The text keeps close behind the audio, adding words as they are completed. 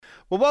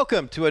Well,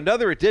 welcome to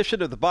another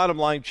edition of the Bottom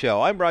Line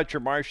Show. I'm Roger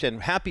Marsh,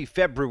 and happy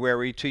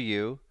February to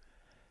you.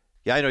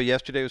 Yeah, I know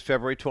yesterday was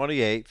February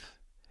 28th,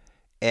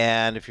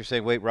 and if you're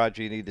saying, wait,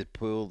 Roger, you need to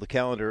pull the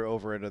calendar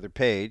over another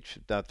page,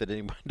 not that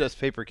anyone does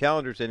paper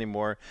calendars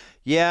anymore.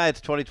 Yeah, it's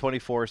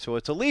 2024, so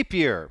it's a leap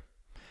year.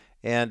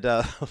 And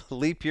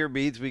leap year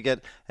means we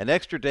get an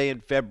extra day in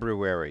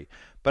February.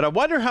 But I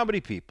wonder how many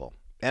people,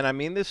 and I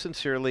mean this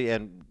sincerely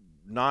and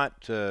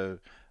not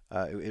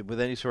with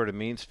any sort of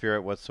mean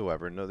spirit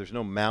whatsoever. No, there's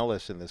no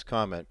malice in this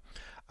comment.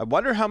 I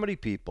wonder how many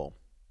people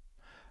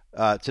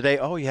today,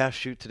 oh yeah,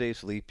 shoot,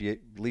 today's leap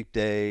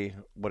day,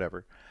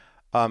 whatever.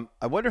 I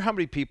wonder how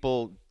many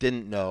people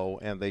didn't know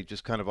and they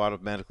just kind of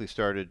automatically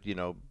started,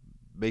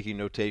 making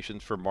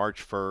notations for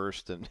March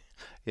 1st and,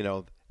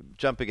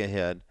 jumping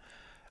ahead.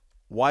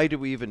 Why do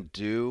we even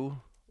do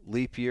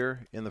leap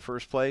year in the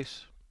first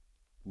place?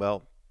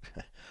 Well,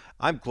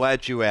 I'm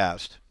glad you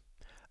asked.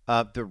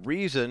 The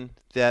reason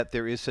that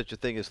there is such a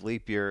thing as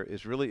leap year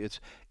is really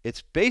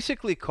it's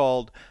basically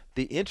called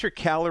the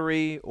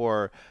intercalary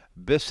or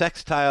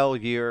bisextile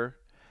year.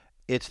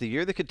 It's the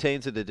year that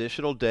contains an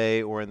additional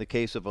day, or in the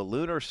case of a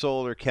lunar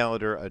solar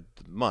calendar, a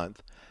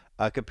month,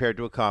 compared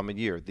to a common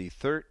year. The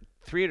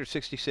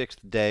 366th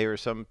day, or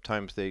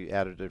sometimes they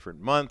add a different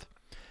month,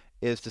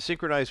 is to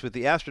synchronize with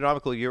the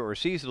astronomical year or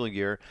seasonal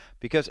year.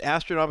 Because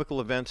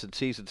astronomical events and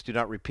seasons do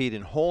not repeat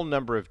in whole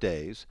number of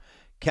days,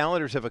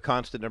 calendars have a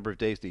constant number of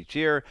days each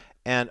year,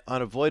 and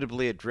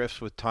unavoidably it drifts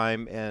with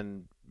time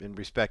and in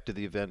respect to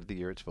the event of the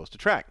year it's supposed to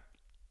track.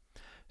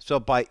 So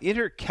by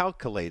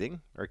intercalating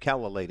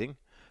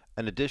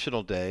an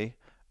additional day,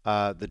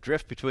 the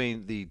drift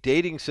between the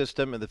dating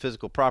system and the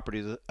physical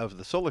properties of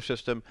the solar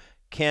system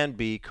can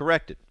be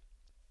corrected.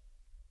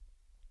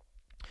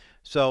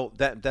 So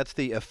that's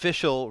the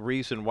official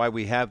reason why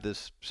we have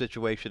this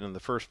situation in the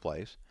first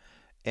place.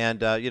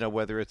 And,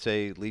 whether it's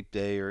a leap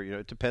day or,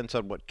 it depends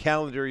on what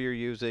calendar you're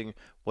using,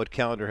 what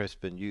calendar has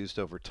been used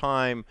over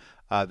time.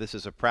 This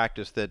is a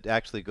practice that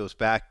actually goes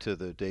back to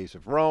the days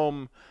of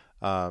Rome.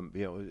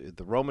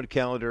 The Roman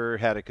calendar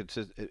had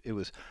it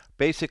was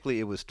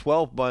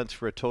 12 months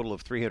for a total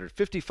of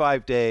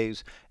 355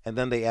 days. And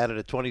then they added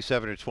a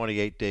 27 or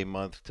 28 day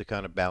month to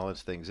kind of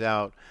balance things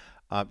out.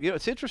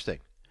 It's interesting.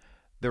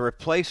 The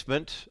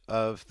replacement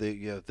of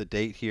the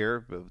date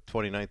here,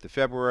 29th of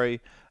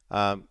February,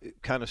 it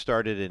kind of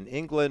started in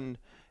England,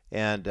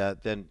 and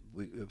then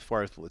as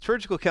far as the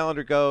liturgical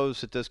calendar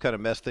goes, it does kind of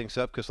mess things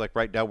up because, like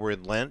right now, we're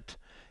in Lent,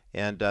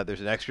 and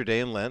there's an extra day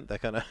in Lent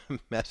that kind of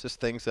messes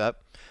things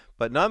up.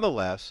 But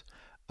nonetheless,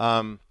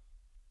 it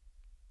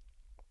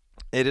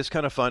is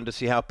kind of fun to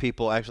see how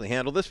people actually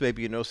handle this.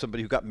 Maybe you know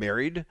somebody who got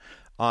married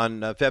on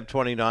Feb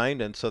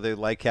 29, and so they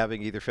like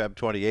having either Feb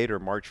 28 or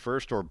March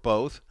 1st or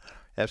both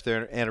as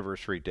their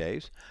anniversary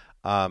days.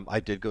 I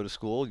did go to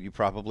school. You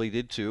probably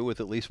did too, with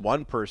at least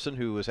one person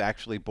who was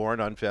actually born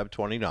on Feb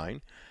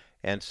 29.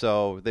 And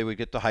so they would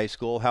get to high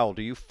school. How old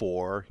are you?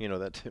 4.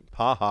 That's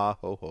ha ha,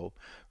 ho ho,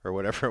 or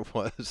whatever it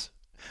was,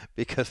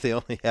 because they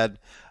only had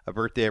a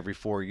birthday every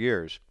 4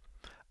 years.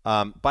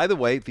 By the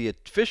way, the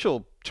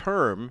official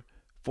term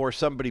for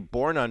somebody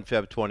born on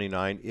Feb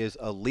 29 is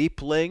a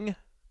leapling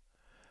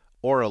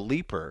or a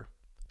leaper.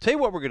 Tell you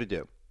what we're going to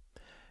do.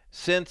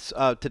 Since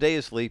today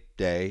is leap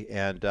day,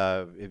 and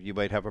if you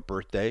might have a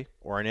birthday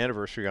or an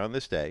anniversary on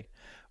this day,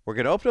 we're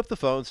going to open up the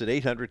phones at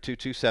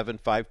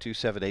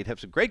 800-227-5278.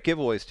 Have some great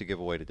giveaways to give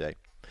away today.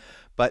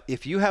 But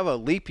if you have a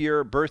leap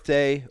year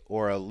birthday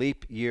or a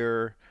leap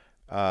year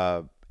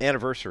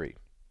anniversary,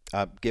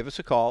 give us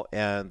a call,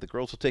 and the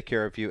girls will take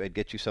care of you and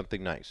get you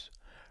something nice.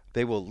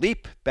 They will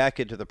leap back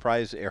into the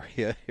prize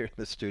area here in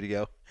the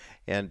studio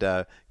and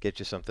get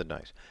you something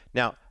nice.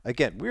 Now,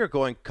 again, we are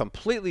going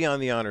completely on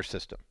the honor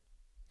system.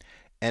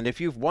 And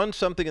if you've won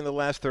something in the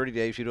last 30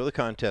 days, you know the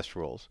contest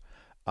rules.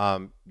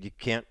 You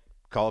can't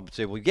call up and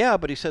say, well, yeah,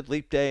 but he said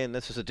leap day, and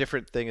this is a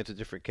different thing. It's a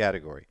different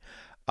category.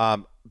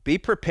 Be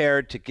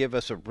prepared to give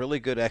us a really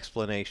good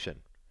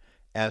explanation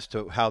as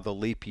to how the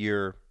leap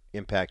year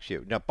impacts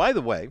you. Now, by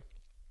the way,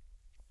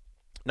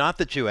 not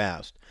that you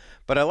asked,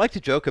 but I like to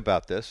joke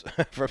about this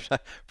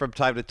from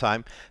time to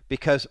time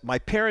because my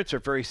parents are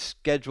very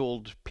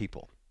scheduled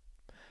people.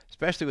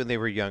 Especially when they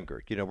were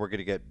younger. We're going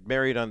to get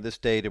married on this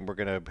date, and we're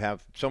going to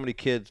have so many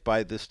kids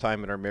by this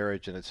time in our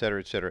marriage, and et cetera,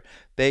 et cetera.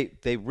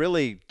 They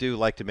really do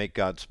like to make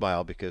God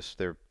smile because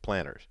they're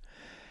planners.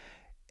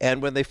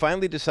 And when they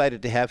finally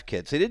decided to have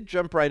kids, they didn't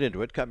jump right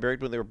into it. Got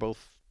married when they were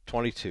both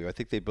 22. I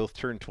think they both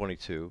turned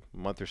 22 a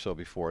month or so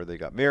before they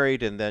got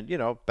married. And then,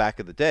 back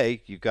in the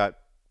day, you got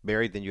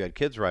married, then you had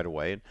kids right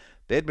away. And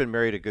they had been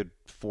married a good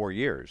 4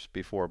 years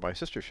before my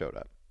sister showed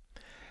up.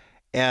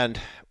 And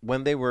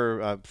when they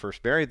were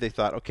first married, they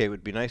thought, okay, it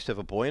would be nice to have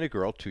a boy and a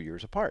girl 2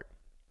 years apart.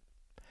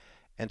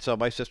 And so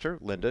my sister,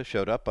 Linda,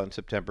 showed up on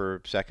September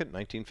 2nd,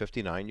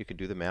 1959. You can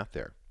do the math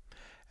there.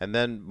 And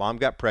then Mom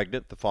got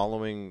pregnant the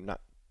following,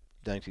 not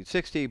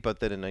 1960, but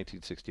then in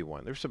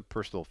 1961. There's some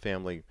personal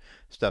family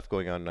stuff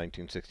going on in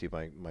 1960.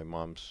 My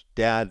mom's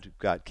dad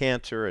got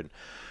cancer and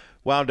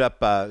wound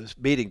up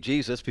meeting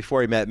Jesus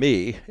before he met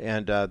me.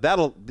 And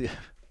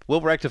we'll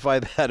rectify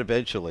that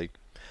eventually.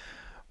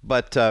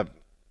 But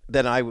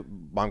then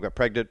mom got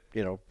pregnant,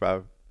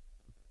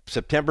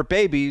 September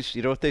babies,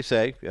 you know what they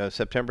say.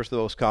 September's the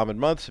most common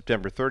month.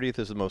 September 30th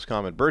is the most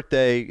common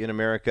birthday in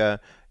America.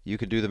 You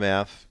can do the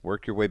math,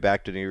 work your way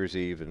back to New Year's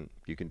Eve, and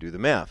you can do the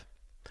math.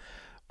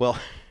 Well,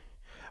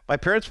 my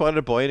parents wanted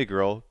a boy and a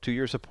girl 2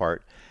 years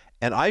apart,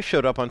 and I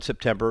showed up on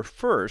September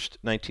 1st,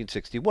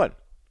 1961.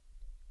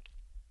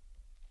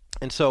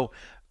 And so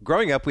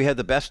growing up, we had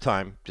the best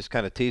time just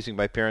kind of teasing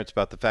my parents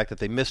about the fact that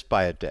they missed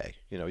by a day.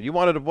 You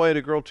wanted a boy and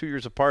a girl 2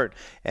 years apart,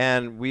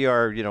 and we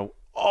are,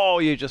 oh,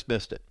 you just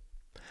missed it.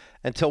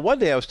 Until one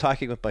day I was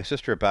talking with my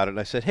sister about it, and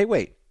I said, hey,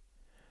 wait,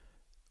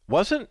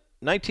 wasn't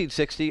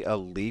 1960 a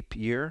leap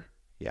year?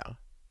 Yeah.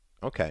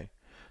 Okay.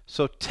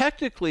 So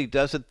technically,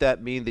 doesn't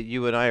that mean that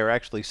you and I are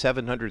actually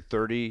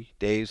 730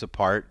 days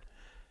apart,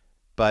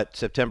 but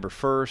September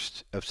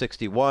 1st of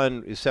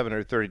 61 is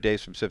 730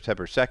 days from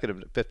September 2nd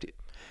of 50?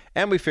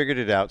 And we figured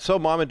it out. So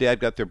mom and dad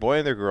got their boy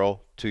and their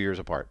girl 2 years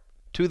apart.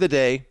 To the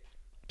day,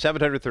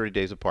 730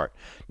 days apart.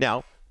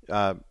 Now,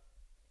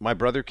 my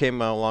brother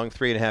came along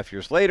 3.5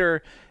 years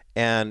later,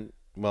 and,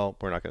 well,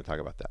 we're not going to talk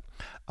about that.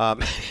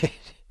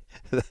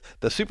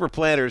 The super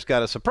planners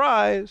got a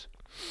surprise.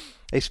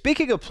 Hey,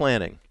 speaking of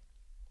planning,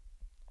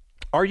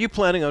 are you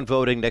planning on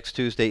voting next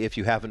Tuesday if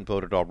you haven't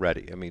voted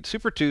already? I mean,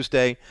 Super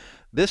Tuesday,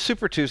 this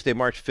Super Tuesday,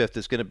 March 5th,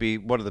 is going to be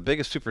one of the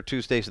biggest Super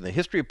Tuesdays in the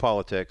history of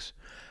politics.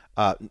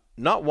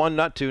 Not one,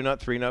 not two, not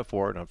three, not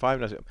four, not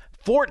five, not six.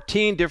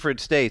 14 different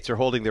states are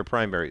holding their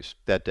primaries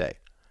that day.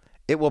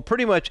 It will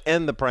pretty much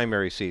end the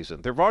primary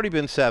season. There have already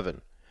been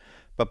 7.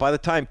 But by the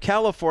time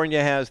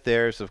California has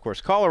theirs, of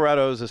course,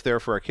 Colorado's is there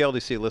for our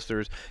KLDC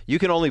listeners. You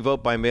can only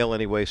vote by mail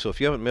anyway, so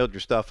if you haven't mailed your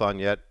stuff on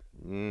yet,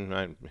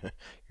 you're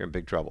in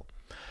big trouble.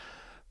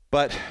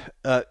 But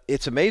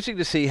it's amazing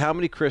to see how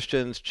many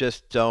Christians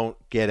just don't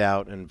get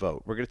out and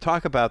vote. We're going to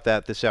talk about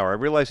that this hour. I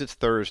realize it's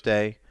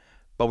Thursday,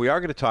 but we are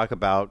going to talk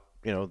about,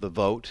 the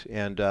vote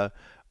and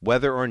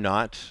whether or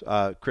not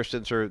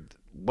Christians are,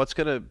 what's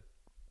it going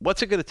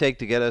to take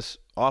to get us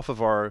off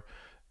of our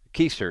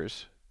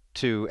keisters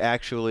to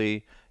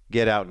actually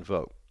get out and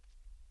vote.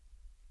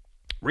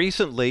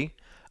 Recently,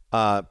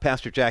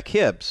 Pastor Jack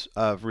Hibbs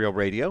of Real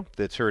Radio,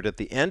 that's heard at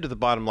the end of the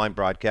Bottom Line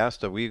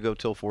broadcast, we go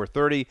till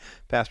 4:30.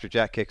 Pastor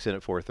Jack kicks in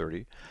at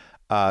 4:30.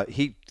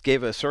 He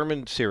gave a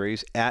sermon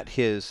series at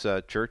his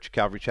church,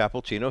 Calvary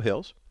Chapel, Chino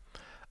Hills,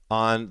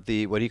 on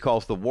what he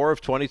calls the War of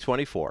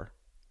 2024.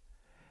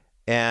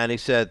 And he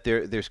said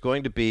there's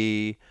going to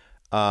be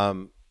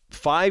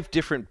 5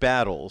 different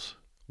battles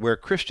where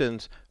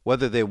Christians,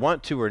 whether they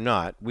want to or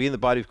not, we in the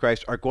body of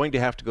Christ are going to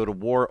have to go to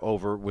war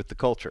over with the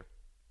culture.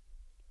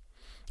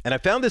 And I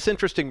found this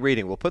interesting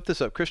reading. We'll put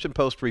this up. Christian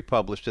Post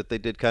republished it. They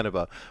did kind of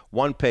a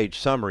one-page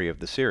summary of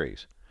the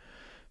series.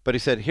 But he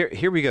said,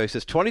 here we go. He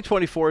says,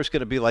 2024 is going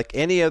to be like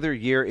any other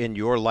year in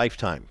your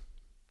lifetime.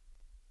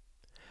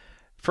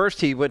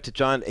 First, he went to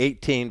John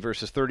 18,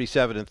 verses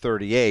 37 and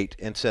 38,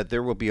 and said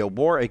there will be a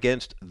war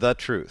against the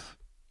truth.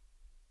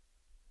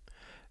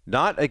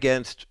 Not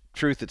against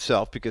truth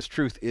itself, because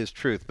truth is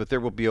truth, but there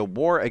will be a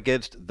war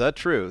against the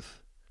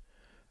truth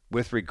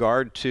with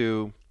regard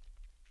to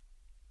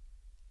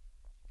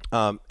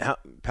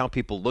how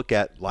people look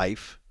at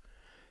life,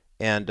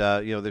 and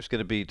there's going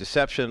to be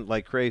deception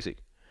like crazy.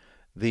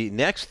 The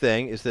next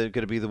thing is there's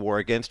going to be the war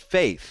against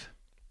faith,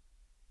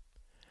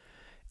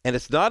 and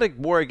it's not a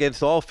war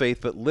against all faith,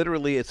 but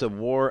literally it's a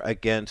war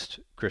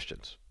against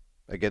Christians,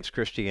 against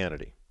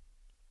Christianity.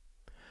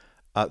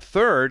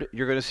 Third,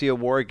 you're going to see a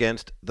war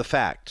against the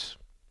facts.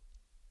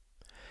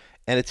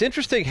 And it's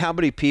interesting how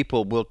many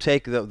people will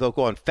they'll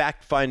go on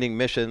fact-finding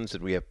missions,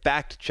 and we have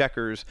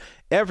fact-checkers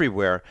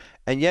everywhere,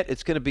 and yet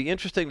it's going to be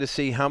interesting to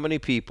see how many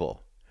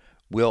people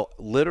will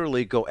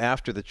literally go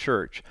after the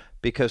church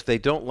because they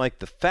don't like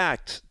the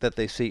facts that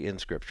they see in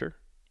Scripture.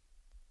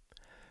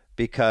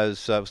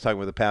 Because I was talking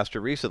with a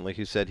pastor recently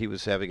who said he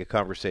was having a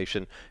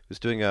conversation, he was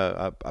doing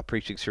a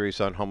preaching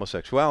series on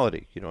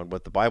homosexuality, and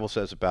what the Bible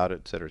says about it,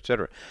 et cetera, et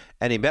cetera.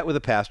 And he met with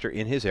a pastor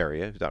in his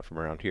area, he's not from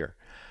around here,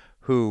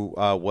 who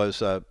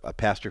was a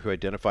pastor who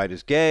identified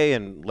as gay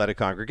and led a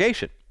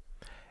congregation.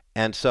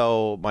 And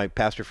so my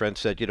pastor friend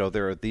said,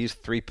 there are these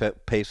 3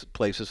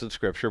 places in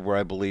Scripture where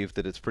I believe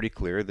that it's pretty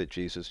clear that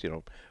Jesus,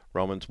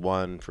 Romans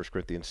 1, 1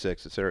 Corinthians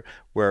 6, et cetera,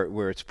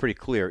 where it's pretty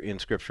clear in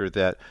Scripture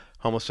that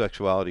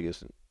homosexuality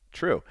isn't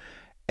true.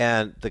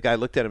 And the guy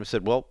looked at him and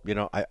said, well,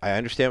 I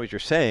understand what you're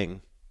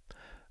saying,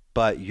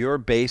 but you're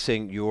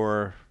basing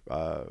your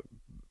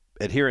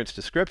adherence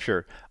to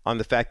Scripture on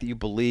the fact that you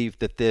believe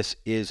that this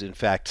is in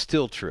fact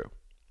still true.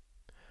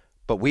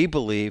 But we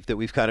believe that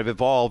we've kind of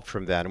evolved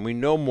from that, and we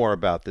know more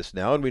about this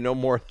now, and we know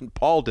more than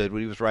Paul did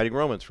when he was writing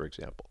Romans, for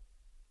example.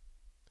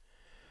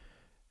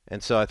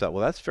 And so I thought,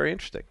 well, that's very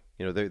interesting.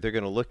 They're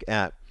going to look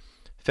at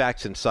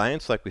facts and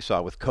science like we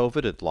saw with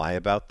COVID and lie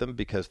about them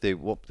because they're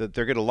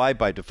going to lie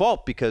by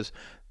default because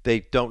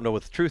they don't know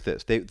what the truth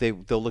is.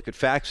 They'll look at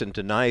facts and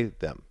deny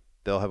them.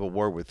 They'll have a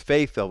war with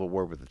faith. They'll have a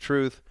war with the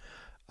truth.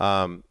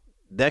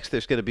 Next,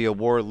 there's going to be a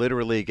war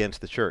literally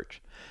against the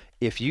church.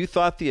 if you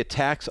thought the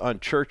attacks on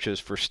churches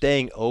for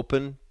staying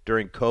open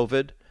during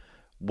COVID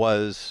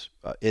was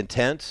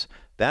intense,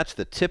 that's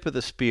the tip of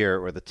the spear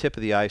or the tip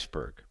of the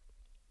iceberg.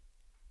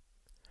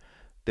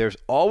 There's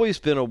always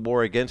been a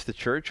war against the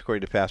church,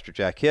 according to Pastor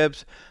Jack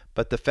Hibbs,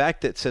 but the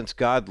fact that since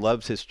God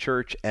loves his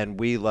church and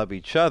we love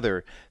each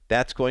other,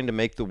 that's going to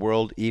make the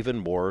world even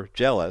more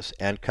jealous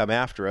and come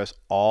after us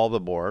all the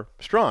more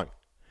strong.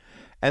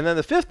 And then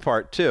the fifth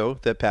part, too,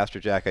 that Pastor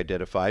Jack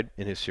identified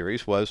in his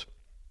series was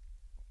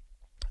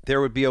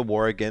there would be a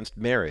war against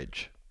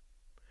marriage.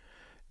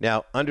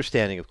 Now,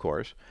 understanding, of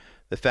course,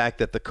 the fact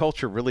that the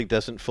culture really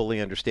doesn't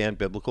fully understand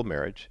biblical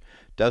marriage,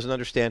 doesn't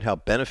understand how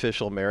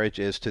beneficial marriage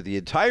is to the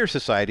entire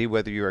society,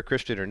 whether you're a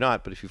Christian or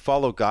not. But if you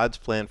follow God's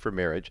plan for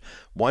marriage,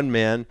 one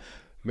man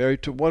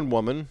married to one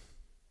woman,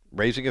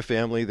 raising a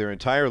family their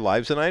entire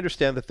lives. And I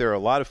understand that there are a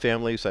lot of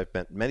families. I've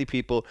met many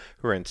people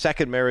who are in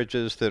second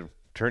marriages that have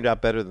turned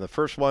out better than the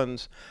first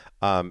ones.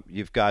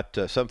 You've got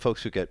some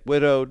folks who get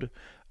widowed.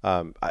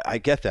 I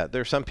get that.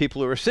 There are some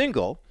people who are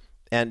single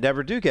and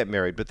never do get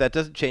married, but that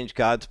doesn't change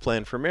God's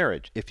plan for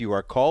marriage. If you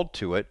are called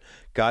to it,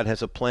 God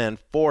has a plan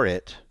for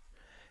it,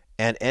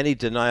 and any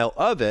denial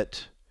of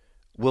it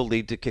will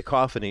lead to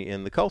cacophony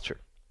in the culture.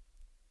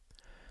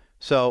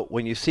 So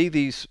when you see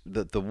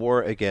the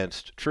war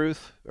against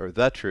truth, or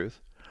the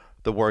truth,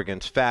 the war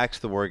against facts,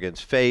 the war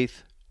against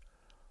faith,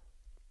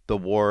 the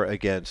war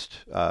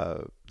against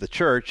the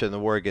church, and the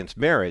war against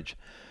marriage,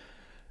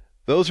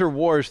 those are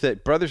wars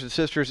that, brothers and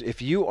sisters,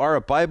 if you are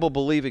a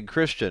Bible-believing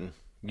Christian,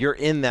 you're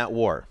in that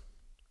war.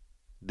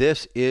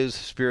 This is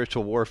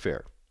spiritual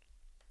warfare.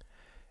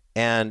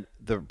 And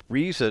the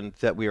reason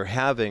that we are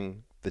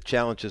having the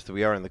challenges that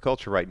we are in the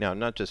culture right now,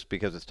 not just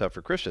because it's tough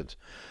for Christians,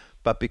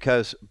 but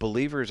because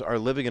believers are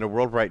living in a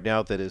world right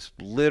now that is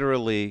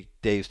literally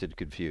dazed and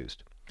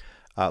confused.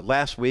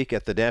 Last week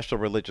at the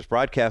National Religious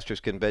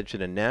Broadcasters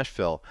Convention in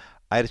Nashville,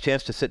 I had a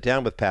chance to sit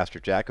down with Pastor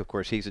Jack. Of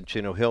course, he's in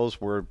Chino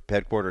Hills. We're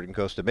headquartered in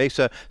Costa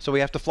Mesa, so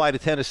we have to fly to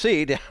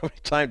Tennessee to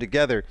have time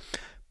together.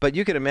 But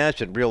you can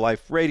imagine real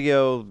life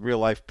radio, real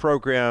life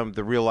program,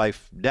 the real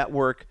life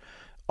network,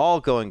 all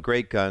going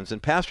great guns.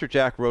 And Pastor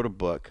Jack wrote a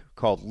book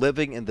called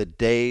Living in the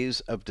Daze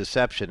of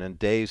Deception. And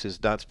daze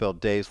is not spelled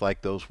days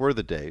like those were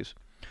the days,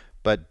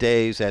 but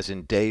daze as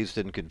in dazed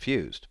and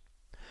confused.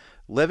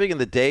 Living in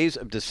the Daze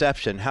of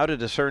Deception, How to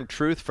Discern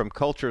Truth from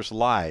Culture's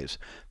Lies.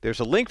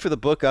 There's a link for the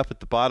book up at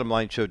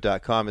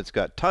thebottomlineshow.com. It's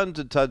got tons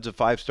and tons of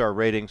 5-star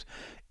ratings.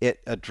 It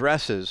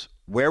addresses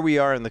where we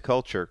are in the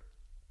culture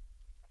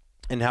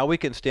and how we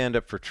can stand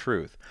up for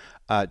truth.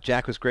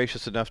 Jack was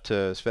gracious enough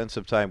to spend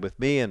some time with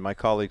me and my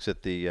colleagues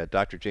at the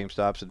Dr. James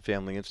Dobson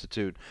Family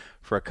Institute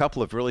for a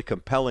couple of really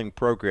compelling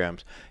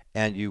programs.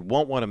 And you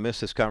won't want to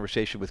miss this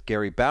conversation with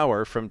Gary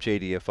Bauer from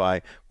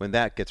JDFI when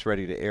that gets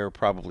ready to air,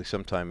 probably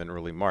sometime in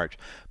early March.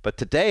 But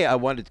today I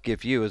wanted to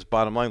give you, as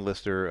bottom line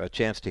listener, a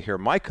chance to hear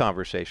my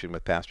conversation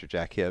with Pastor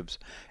Jack Hibbs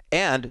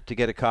and to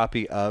get a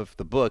copy of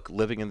the book,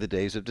 Living in the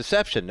Daze of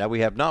Deception. Now, we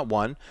have not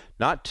one,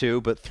 not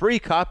two, but 3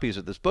 copies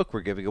of this book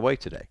we're giving away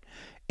today.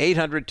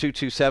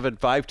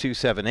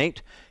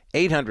 800-227-5278,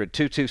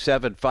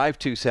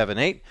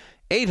 800-227-5278.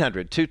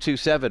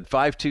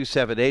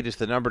 800-227-5278 is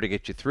the number to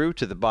get you through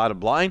to the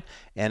bottom line.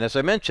 And as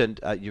I mentioned,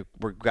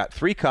 we've got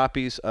 3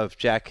 copies of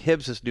Jack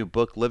Hibbs' new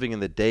book, Living in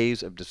the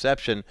Daze of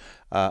Deception,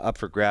 up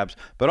for grabs.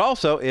 But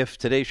also, if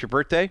today's your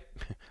birthday,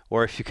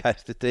 or if you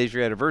guys, today's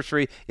your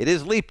anniversary, it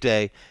is Leap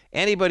Day.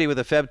 Anybody with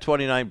a Feb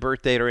 29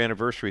 birthday or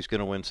anniversary is going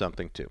to win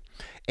something too.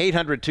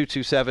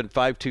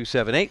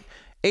 800-227-5278,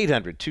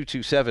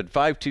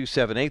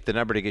 800-227-5278, the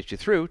number to get you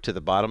through to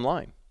the bottom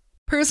line.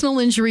 Personal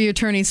injury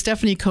attorney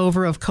Stephanie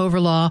Cover of Cover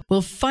Law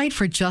will fight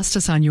for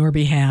justice on your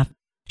behalf.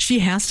 She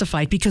has to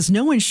fight because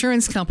no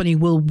insurance company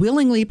will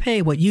willingly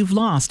pay what you've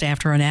lost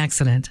after an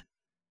accident.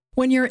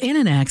 When you're in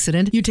an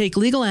accident, you take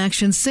legal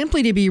action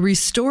simply to be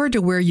restored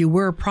to where you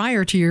were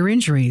prior to your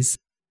injuries.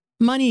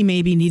 Money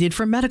may be needed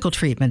for medical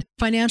treatment,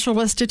 financial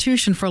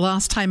restitution for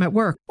lost time at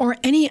work, or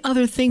any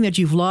other thing that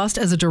you've lost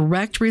as a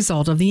direct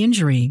result of the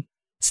injury.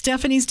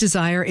 Stephanie's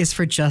desire is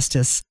for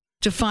justice,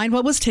 to find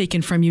what was taken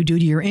from you due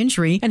to your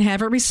injury and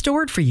have it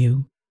restored for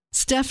you.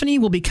 Stephanie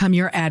will become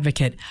your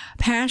advocate,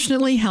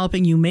 passionately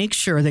helping you make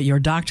sure that your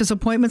doctor's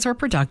appointments are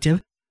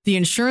productive, the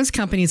insurance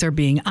companies are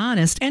being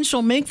honest, and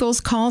she'll make those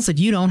calls that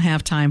you don't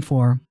have time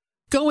for.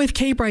 Go with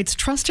K-Bright's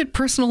trusted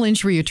personal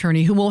injury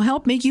attorney who will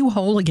help make you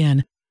whole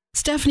again.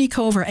 Stephanie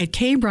Cover at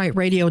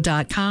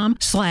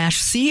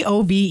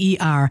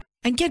kbrightradio.com/COVER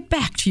and get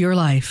back to your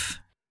life.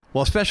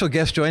 Well, special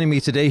guest joining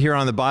me today here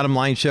on the Bottom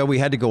Line Show. We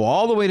had to go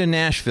all the way to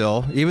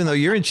Nashville, even though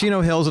you're in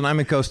Chino Hills and I'm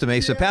in Costa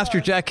Mesa. Yeah. Pastor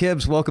Jack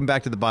Hibbs, welcome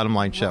back to the Bottom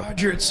Line Show.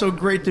 Roger, it's so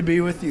great to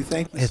be with you.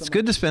 Thank you. It's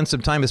good to spend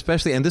some time,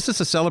 especially, and this is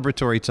a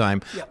celebratory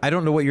time. Yeah. I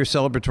don't know what your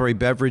celebratory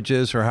beverage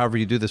is or however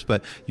you do this,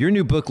 but your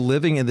new book,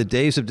 Living in the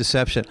Daze of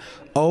Deception.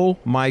 Oh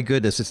my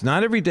goodness. It's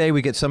not every day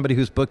we get somebody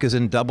whose book is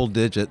in double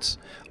digits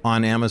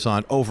on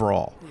Amazon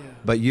overall. Yeah.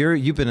 But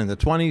you've been in the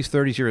 20s,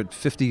 30s. You're at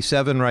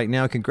 57 right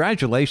now.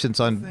 Congratulations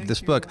on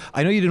this book.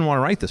 I know you didn't want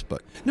to write this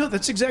book. No,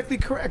 that's exactly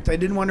correct. I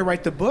didn't want to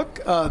write the book.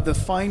 The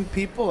fine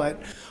people at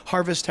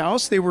Harvest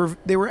House, they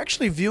were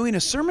actually viewing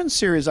a sermon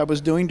series I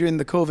was doing during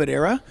the COVID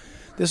era.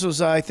 This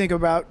was, I think,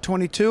 about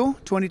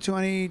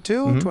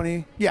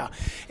 2022, yeah.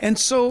 And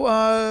so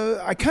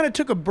I kind of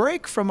took a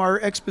break from our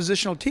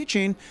expositional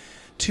teaching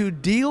to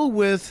deal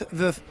with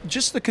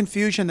just the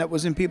confusion that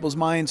was in people's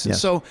minds. Yes.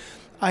 And so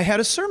I had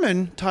a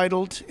sermon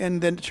titled,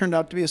 and then it turned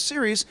out to be a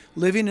series,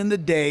 Living in the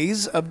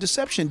Daze of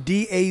Deception,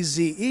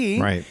 D-A-Z-E,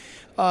 Right.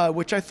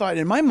 Which I thought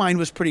in my mind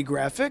was pretty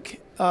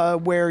graphic,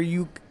 where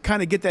you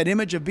kind of get that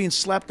image of being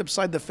slapped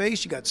upside the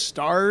face. You got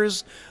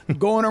stars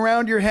going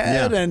around your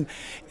head. Yeah.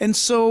 And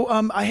so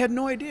I had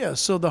no idea.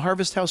 So the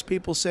Harvest House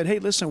people said, hey,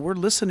 listen, we're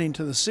listening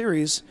to the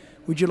series.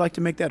 Would you like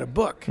to make that a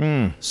book?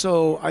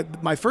 So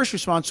my first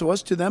response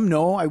was to them,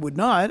 no, I would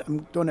not. I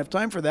don't have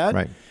time for that.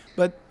 Right.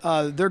 But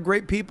they're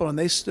great people, and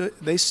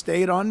they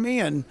stayed on me,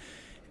 and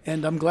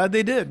I'm glad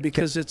they did,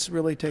 because it's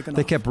really taken off.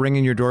 They kept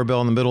ringing your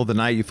doorbell in the middle of the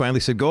night. You finally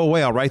said, "Go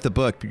away, I'll write the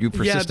book." You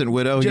persistent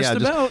widow. Just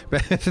about.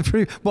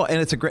 Well, and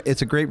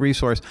it's a great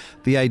resource.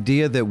 The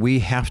idea that we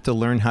have to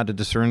learn how to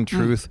discern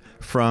truth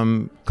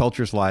from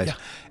culture's lies. Yeah.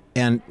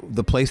 And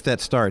the place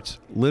that starts,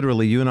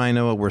 literally, you and I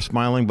know it, we're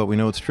smiling, but we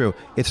know it's true.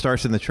 It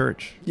starts in the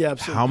church. Yeah,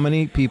 absolutely. How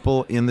many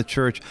people in the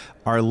church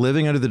are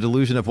living under the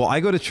delusion of, well,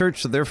 I go to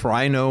church, so therefore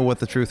I know what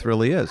the truth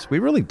really is. We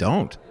really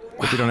don't,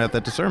 if you don't have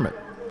that discernment.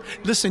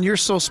 Listen, you're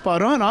so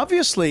spot on,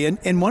 obviously. And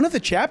in one of the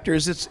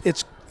chapters,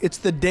 it's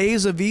the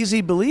days of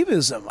easy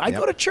believism. I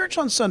go to church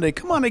on Sunday.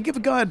 Come on, I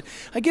give God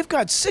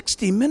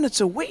 60 minutes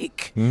a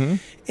week.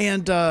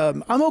 And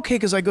I'm okay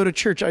because I go to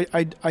church.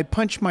 I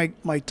punch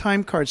my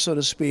time card, so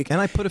to speak. And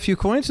I put a few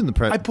coins in the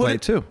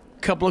plate too.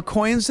 Couple of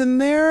coins in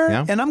there,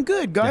 and I'm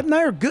good. God and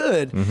I are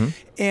good.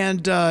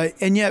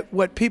 And yet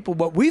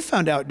what we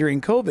found out during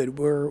COVID,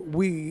 where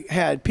we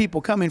had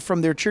people coming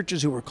from their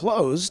churches who were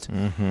closed,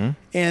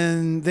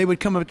 and they would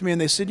come up to me and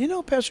they said,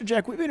 Pastor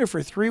Jack, we've been here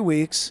for 3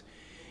 weeks,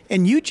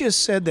 and you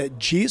just said that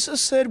Jesus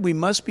said we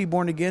must be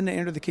born again to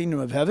enter the kingdom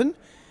of heaven.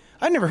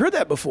 I never heard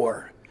that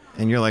before.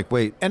 And you're like,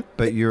 wait,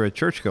 but you're a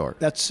churchgoer.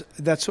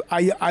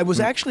 I was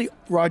actually,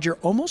 Roger,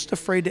 almost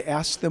afraid to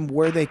ask them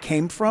where they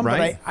came from,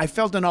 right. but I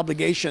felt an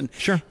obligation.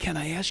 Sure. Can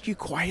I ask you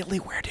quietly,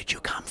 where did you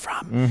come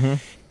from?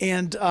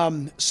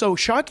 And so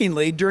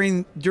shockingly,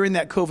 during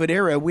that COVID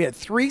era, we had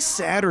 3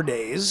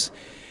 Saturdays,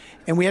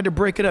 and we had to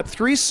break it up.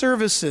 3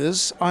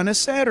 services on a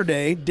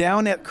Saturday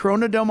down at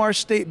Corona Del Mar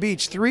State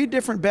Beach, 3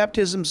 different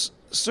baptisms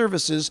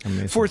services.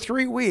 Amazing. For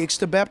 3 weeks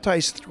to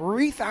baptize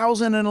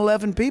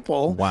 3,011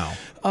 people.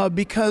 Wow.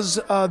 Because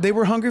they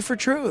were hungry for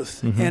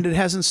truth, and it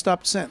hasn't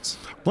stopped since.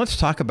 Let's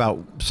talk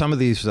about some of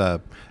these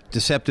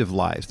deceptive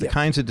lies, the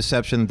kinds of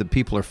deception that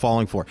people are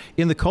falling for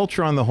in the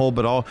culture on the whole,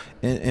 but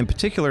in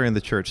particular in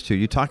the church too.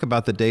 You talk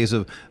about the days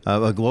of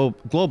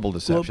global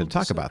deception.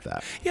 Talk about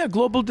that. Yeah,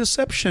 global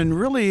deception.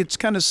 Really, it's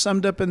kind of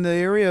summed up in the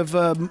area of,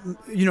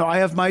 I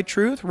have my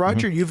truth.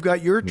 Roger, you've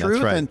got your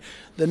truth. That's right. And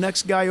the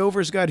next guy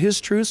over's got his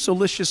truth, so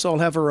let's just all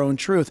have our own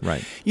truth.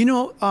 Right.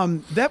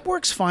 That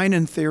works fine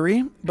in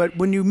theory, but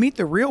when you meet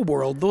the real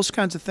world, those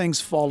kinds of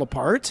things fall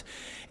apart.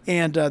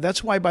 And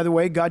that's why, by the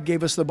way, God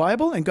gave us the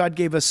Bible and God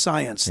gave us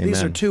science. Amen.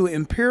 These are 2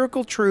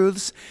 empirical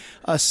truths.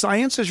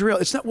 Science is real.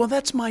 It's not, well,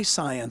 that's my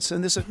science.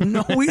 And this is,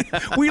 no,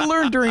 we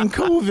learned during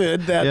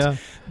COVID that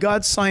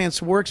God's science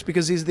works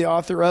because He's the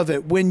author of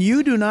it. When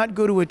you do not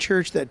go to a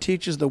church that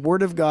teaches the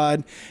Word of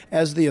God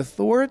as the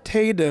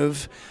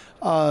authoritative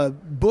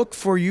book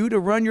for you to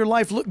run your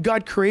life. Look,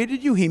 God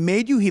created you. He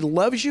made you. He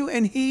loves you.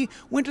 And He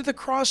went to the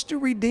cross to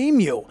redeem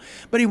you.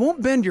 But He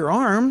won't bend your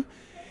arm.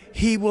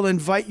 He will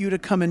invite you to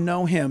come and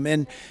know Him.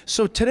 And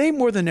so today,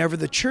 more than ever,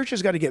 the church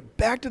has got to get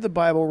back to the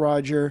Bible,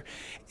 Roger,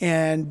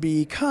 and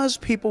because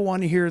people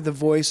want to hear the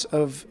voice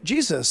of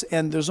Jesus,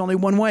 and there's only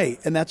one way,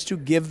 and that's to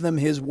give them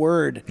His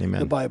Word,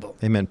 Amen. The Bible.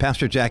 Amen.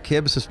 Pastor Jack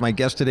Hibbs is my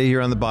guest today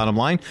here on The Bottom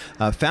Line,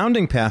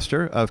 founding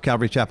pastor of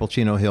Calvary Chapel,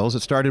 Chino Hills.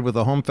 It started with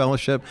a home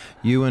fellowship,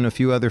 you and a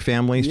few other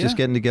families just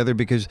getting together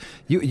because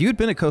you'd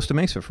been at Costa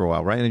Mesa for a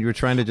while, right? And you were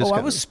trying to just...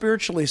 I was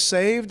spiritually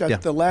saved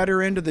at the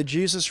latter end of the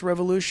Jesus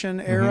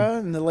Revolution era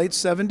in the late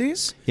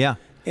 70s. Yeah.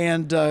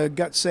 And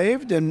got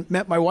saved and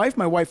met my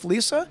wife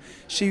Lisa.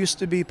 She used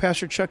to be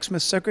Pastor Chuck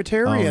Smith's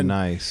secretary. Oh,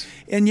 nice.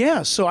 And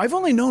so I've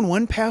only known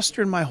one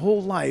pastor in my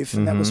whole life,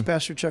 and that was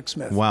Pastor Chuck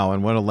Smith. Wow,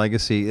 and what a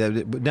legacy.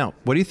 Now,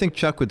 what do you think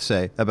Chuck would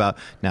say about,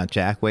 now,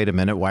 Jack, wait a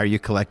minute, why are you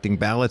collecting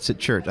ballots at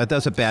church? That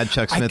was a bad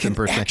Chuck Smith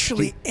impersonation. I can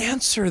actually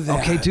answer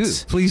that. Okay,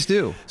 please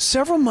do.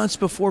 Several months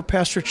before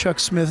Pastor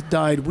Chuck Smith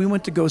died, we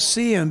went to go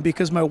see him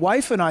because my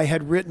wife and I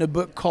had written a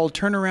book called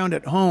Turn Around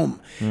at Home,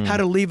 How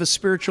to Leave a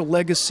Spiritual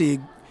Legacy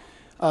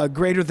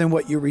greater than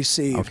what you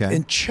received. Okay.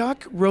 And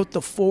Chuck wrote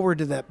the foreword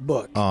to that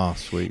book. Oh,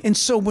 sweet. And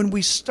so when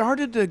we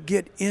started to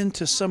get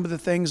into some of the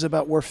things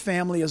about where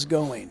family is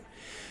going,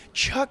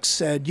 Chuck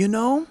said,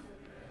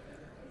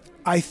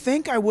 I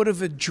think I would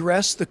have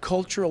addressed the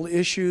cultural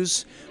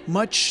issues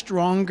much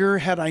stronger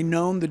had I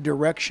known the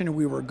direction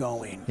we were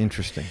going.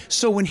 Interesting.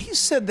 So when he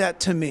said that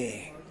to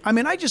me, I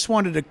mean, I just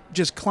wanted to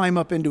just climb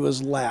up into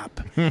his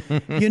lap,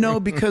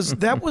 because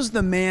that was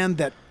the man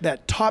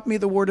that taught me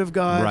the Word of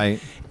God,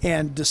 right,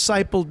 and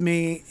discipled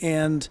me.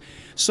 And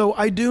so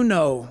I do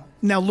know.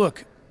 Now,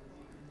 look,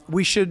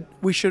 we should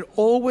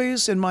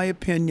always, in my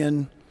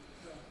opinion,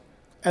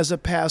 as a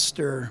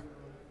pastor,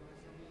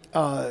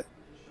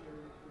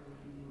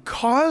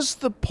 cause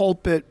the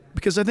pulpit,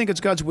 because I think it's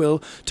God's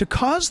will, to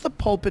cause the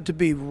pulpit to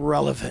be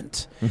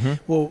relevant. Mm-hmm.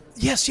 Well,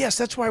 yes,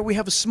 that's why we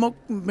have a smoke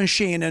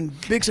machine and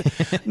big...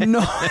 No,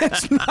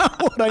 that's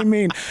not what I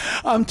mean.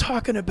 I'm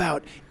talking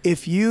about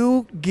if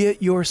you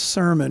get your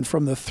sermon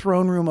from the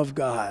throne room of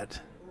God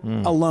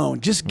alone,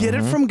 just get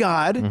it from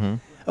God,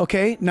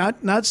 okay?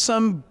 Not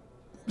some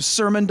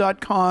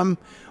sermon.com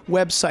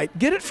website.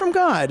 Get it from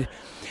God.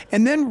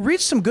 And then read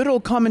some good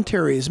old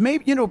commentaries.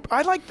 Maybe,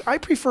 I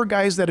prefer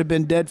guys that have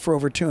been dead for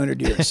over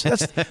 200 years.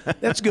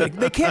 That's good.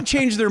 They can't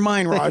change their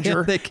mind,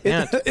 Roger. They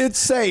can't. It's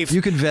safe.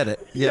 You can vet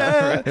it.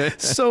 Yeah.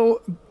 Right.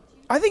 So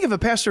I think if a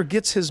pastor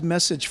gets his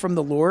message from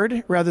the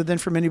Lord rather than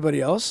from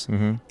anybody else,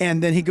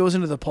 and then he goes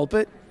into the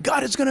pulpit,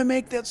 God is going to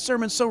make that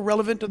sermon so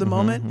relevant to the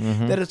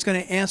moment that it's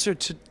going to answer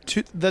to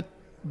the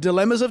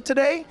dilemmas of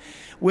today,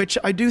 which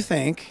I do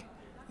think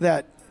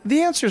that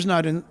the answer is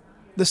not in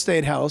the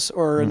State House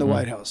or in the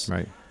White House.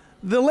 Right.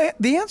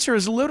 The answer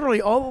is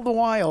literally all the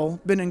while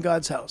been in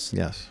God's house.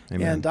 Yes.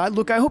 Amen. And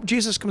I hope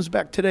Jesus comes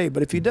back today,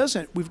 but if he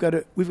doesn't, we've got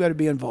to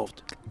be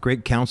involved.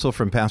 Great counsel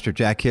from Pastor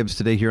Jack Hibbs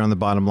today here on The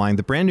Bottom Line.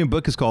 The brand new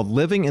book is called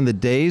Living in the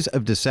Daze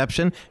of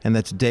Deception, and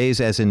that's Daze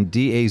as in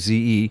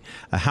D-A-Z-E,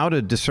 How to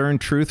Discern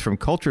Truth from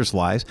Culture's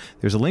Lies.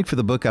 There's a link for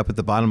the book up at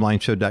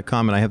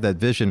thebottomlineshow.com, and I have that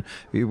vision.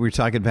 We were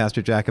talking to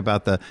Pastor Jack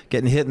about the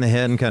getting hit in the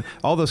head and kind of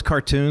all those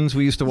cartoons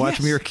we used to watch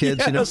when we were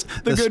kids,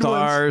 the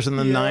stars and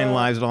the 9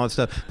 lives and all that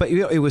stuff. But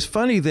it was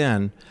funny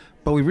then,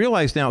 but we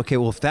realize now, okay,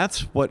 well, if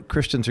that's what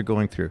Christians are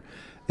going through,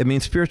 it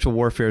means spiritual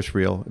warfare is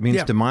real. It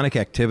means demonic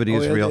activity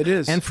is real. It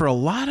is. And for a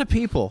lot of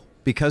people,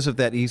 because of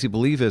that easy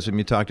believism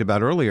you talked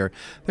about earlier,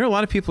 there are a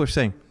lot of people who are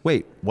saying,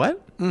 wait,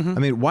 what? I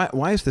mean,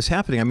 why is this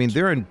happening? I mean,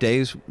 there are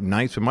days,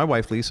 nights when my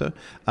wife, Lisa,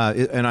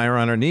 and I are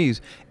on our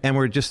knees, and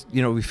we're just,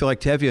 we feel like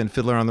Tevye and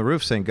Fiddler on the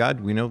Roof saying,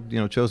 God, we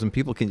know, chosen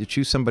people, can you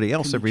choose somebody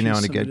else every now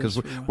and again?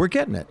 Because we're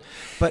getting it.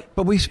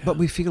 But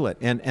we feel it.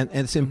 And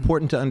it's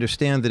important to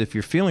understand that if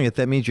you're feeling it,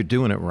 that means you're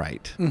doing it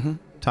right.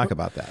 Talk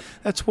about that.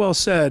 That's well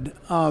said.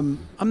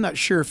 I'm not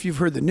sure if you've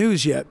heard the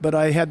news yet, but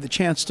I had the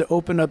chance to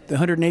open up the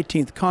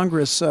 118th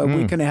Congress a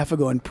week and a half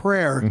ago in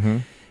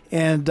prayer.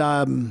 And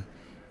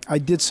I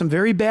did some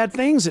very bad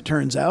things, it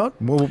turns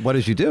out. Well, what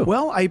did you do?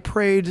 Well, I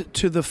prayed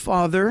to the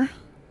Father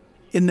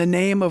in the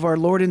name of our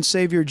Lord and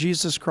Savior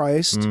Jesus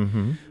Christ,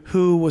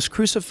 who was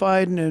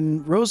crucified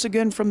and rose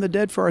again from the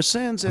dead for our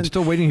sins. I'm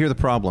still waiting to hear the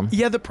problem.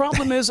 Yeah, the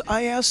problem is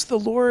I asked the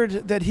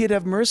Lord that he'd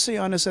have mercy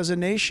on us as a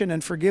nation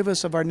and forgive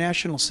us of our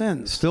national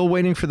sins. Still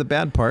waiting for the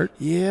bad part.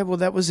 Yeah, well,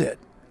 that was it.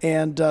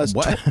 And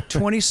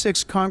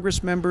 26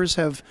 Congress members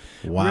have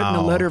written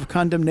a letter of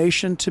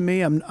condemnation to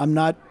me. I'm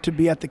not to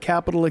be at the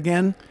Capitol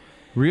again.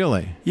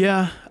 Really?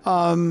 Yeah.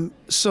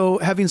 So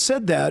having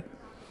said that,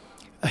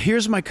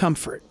 here's my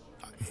comfort.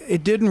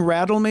 It didn't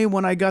rattle me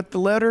when I got the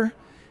letter.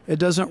 It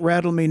doesn't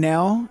rattle me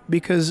now,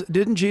 because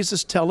didn't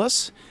Jesus tell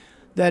us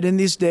that in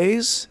these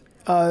days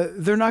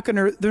they're not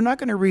going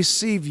to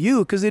receive you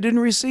because they didn't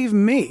receive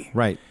me.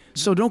 Right.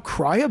 So don't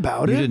cry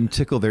about it. You didn't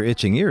tickle their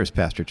itching ears,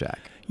 Pastor Jack.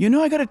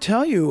 I got to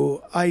tell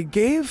you, I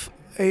gave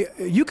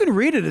you can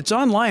read it. It's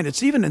online.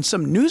 It's even in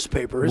some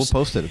newspapers.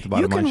 We'll post it at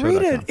thebottomlineshow.com. You can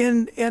read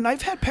it, and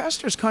I've had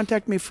pastors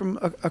contact me from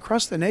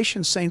across the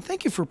nation saying,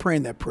 "Thank you for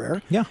praying that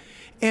prayer." Yeah.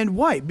 And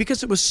why?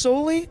 Because it was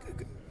solely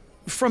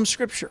from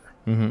Scripture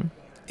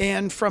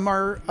and from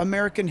our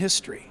American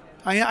history.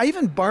 I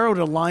even borrowed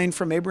a line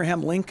from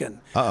Abraham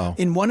Lincoln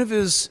in one of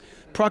his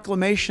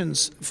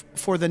proclamations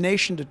for the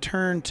nation to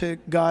turn to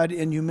God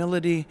in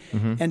humility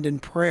and in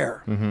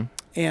prayer.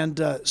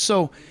 And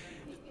so,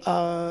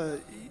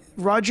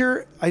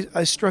 Roger,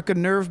 I struck a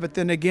nerve, but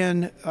then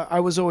again,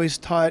 I was always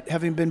taught,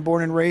 having been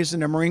born and raised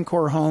in a Marine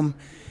Corps home,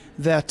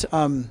 that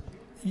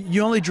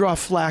you only draw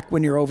flack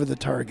when you're over the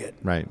target.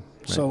 Right.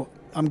 So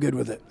I'm good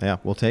with it. Yeah,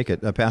 we'll take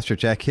it. Pastor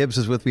Jack Hibbs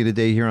is with me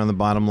today here on The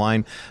Bottom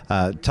Line,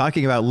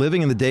 talking about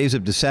living in the days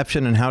of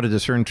deception and how to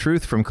discern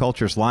truth from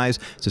culture's lies.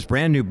 It's his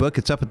brand new book.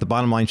 It's up at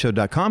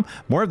thebottomlineshow.com.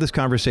 More of this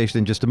conversation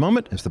in just a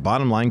moment as The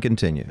Bottom Line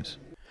continues.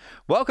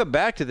 Welcome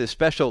back to this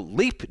special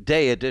Leap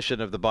Day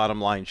edition of The Bottom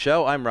Line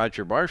Show. I'm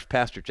Roger Marsh.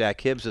 Pastor Jack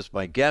Hibbs is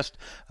my guest.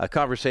 A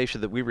conversation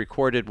that we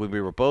recorded when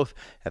we were both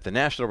at the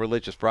National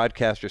Religious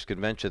Broadcasters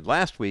Convention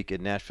last week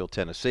in Nashville,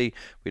 Tennessee.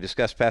 We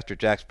discussed Pastor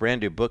Jack's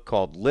brand new book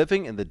called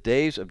Living in the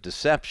Days of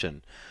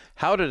Deception: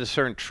 How to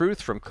Discern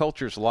Truth from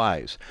Culture's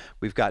Lies.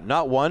 We've got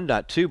not one,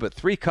 not two, but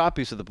 3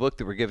 copies of the book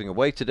that we're giving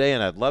away today,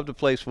 and I'd love to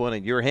place one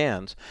in your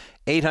hands.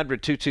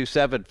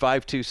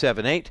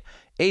 800-227-5278.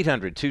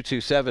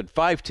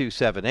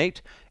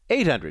 800-227-5278,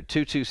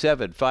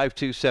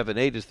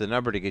 800-227-5278 is the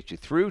number to get you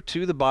through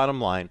to the bottom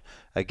line.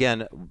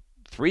 Again,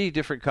 3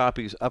 different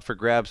copies up for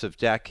grabs of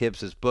Jack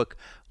Hibbs' book,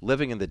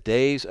 Living in the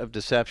Daze of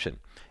Deception.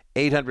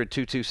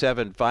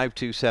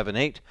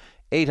 800-227-5278,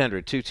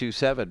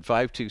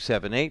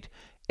 800-227-5278,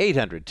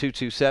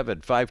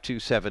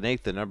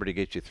 800-227-5278, the number to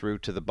get you through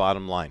to the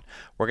bottom line.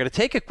 We're going to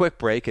take a quick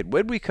break, and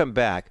when we come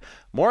back,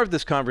 more of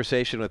this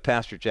conversation with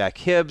Pastor Jack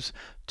Hibbs,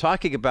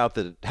 talking about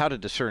how to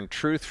discern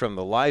truth from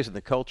the lies in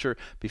the culture.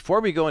 Before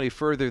we go any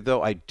further,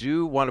 though, I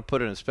do want to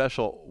put in a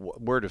special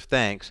word of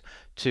thanks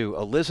to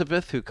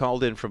Elizabeth, who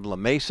called in from La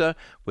Mesa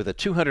with a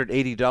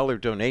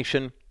 $280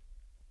 donation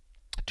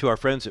to our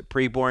friends at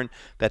Preborn.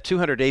 That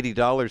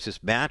 $280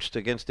 is matched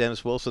against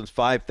Dennis Wilson's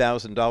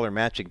 $5,000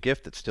 matching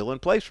gift that's still in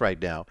place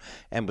right now,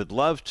 and would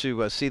love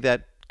to see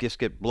that gift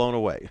get blown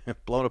away,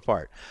 blown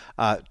apart.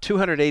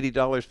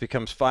 $280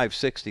 becomes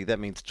 $560. That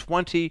means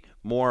 20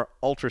 more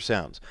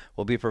ultrasounds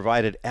will be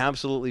provided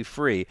absolutely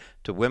free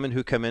to women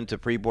who come into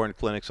preborn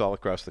clinics all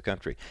across the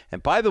country.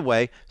 And by the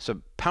way,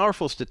 some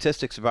powerful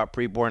statistics about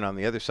preborn on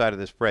the other side of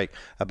this break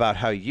about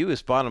how you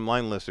as bottom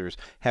line listeners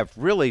have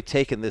really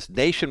taken this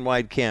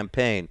nationwide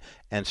campaign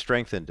and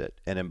strengthened it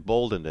and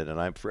emboldened it.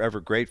 And I'm forever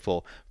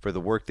grateful for the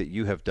work that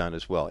you have done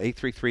as well.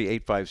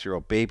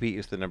 833-850-BABY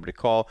is the number to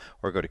call,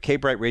 or go to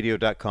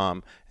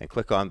kbrightradio.com and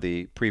click on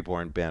the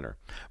preborn banner.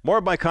 More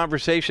of my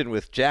conversation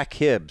with Jack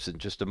Hibbs in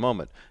just a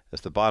moment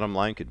as the bottom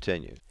line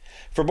continues.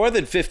 For more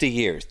than 50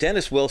 years,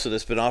 Dennis Wilson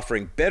has been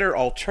offering better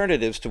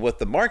alternatives to what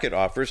the market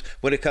offers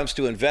when it comes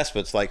to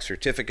investments like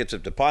certificates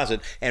of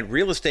deposit and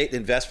real estate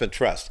investment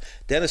trusts.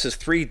 Dennis's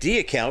 3D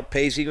account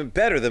pays even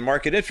better than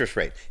market interest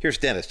rate. Here's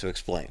Dennis to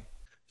explain.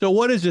 So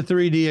what is a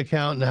 3D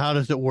account and how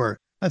does it work?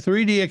 A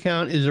 3D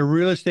account is a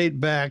real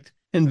estate-backed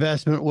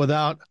investment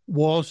without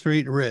Wall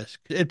Street risk.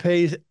 It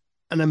pays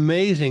an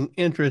amazing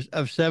interest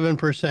of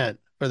 7%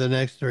 for the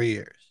next 3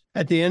 years.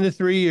 At the end of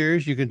 3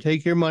 years, you can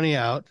take your money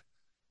out,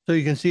 so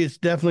you can see it's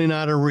definitely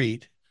not a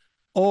REIT,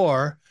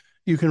 or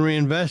you can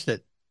reinvest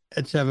it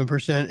at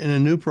 7% in a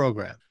new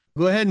program.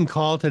 Go ahead and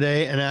call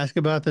today and ask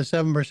about the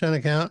 7%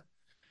 account.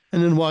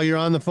 And then while you're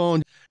on the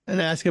phone, and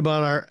ask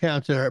about our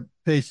accounts that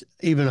pays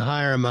even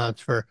higher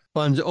amounts for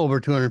funds over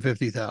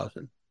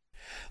 $250,000.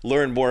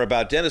 Learn more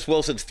about Dennis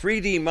Wilson's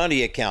 3D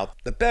Money account,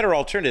 the better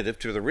alternative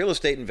to the real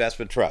estate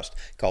investment trust.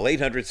 Call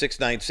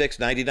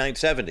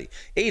 800-696-9970.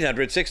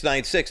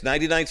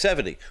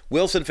 800-696-9970.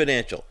 Wilson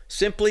Financial.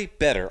 Simply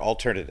better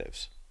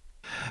alternatives.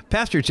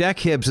 Pastor Jack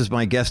Hibbs is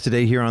my guest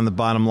today here on The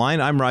Bottom Line.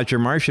 I'm Roger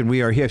Marsh, and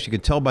we are here. As you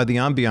can tell by the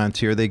ambiance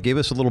here, they gave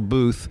us a little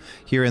booth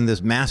here in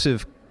this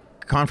massive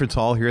conference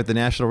hall here at the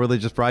National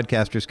Religious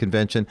Broadcasters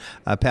Convention.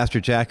 Pastor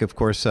Jack, of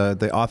course,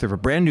 the author of a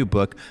brand new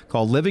book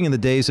called Living in the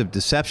Daze of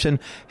Deception,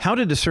 How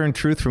to Discern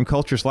Truth from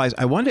Culture's Lies.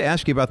 I wanted to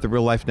ask you about the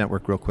Real Life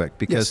Network real quick,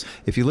 because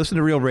if you listen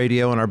to Real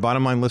Radio, and our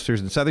Bottom Line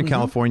listeners in Southern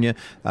California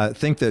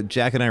think that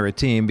Jack and I are a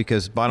team,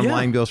 because Bottom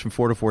Line goes from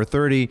 4 to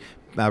 4:30.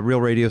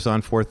 Real Radio's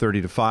on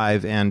 4:30 to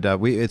 5, and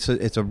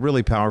it's a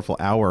really powerful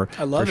hour.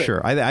 I love for it. sure.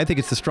 I think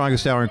it's the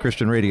strongest hour in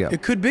Christian radio.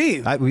 It could be.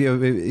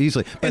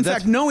 Easily. But in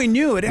fact, knowing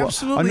you, it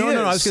absolutely is.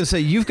 No, I was going to say,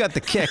 you've got the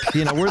kick.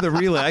 We're the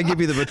relay. I give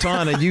you the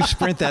baton, and you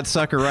sprint that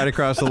sucker right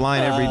across the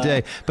line every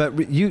day.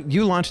 But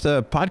you launched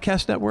a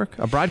podcast network,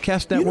 a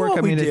broadcast network? You know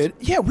what we did?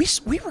 Yeah, we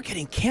were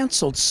getting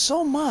canceled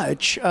so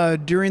much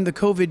during the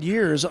COVID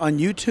years on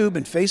YouTube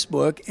and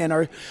Facebook, and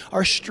our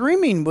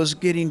streaming was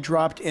getting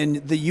dropped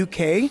in the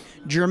UK,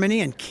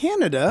 Germany, and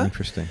Canada.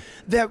 Interesting.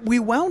 That we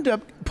wound up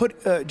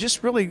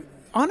just really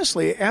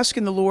honestly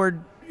asking the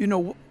Lord,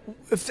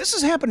 if this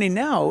is happening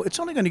now, it's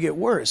only going to get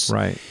worse.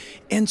 Right.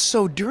 And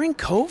so during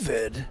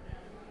COVID,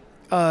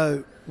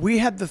 we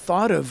had the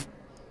thought of,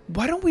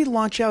 why don't we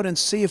launch out and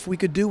see if we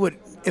could do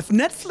if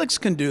Netflix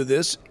can do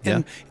this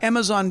and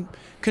Amazon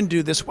can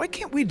do this, why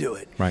can't we do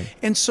it? Right.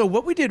 And so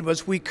what we did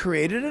was we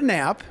created an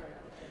app.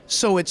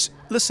 So it's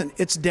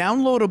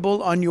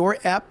downloadable on your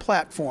app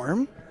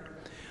platform,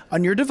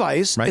 on your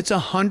device. Right. It's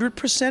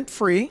 100%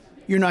 free.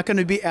 You're not going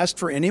to be asked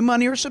for any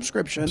money or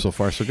subscription. So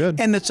far, so good.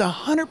 And it's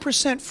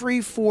 100%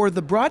 free for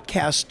the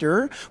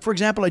broadcaster. For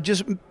example, I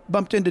just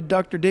bumped into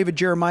Dr. David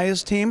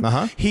Jeremiah's team.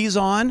 He's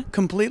on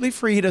completely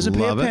free. He doesn't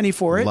pay a penny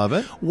for it. Love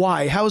it.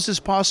 Why? How is this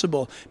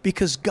possible?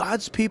 Because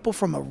God's people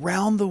from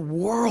around the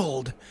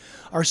world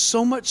are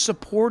so much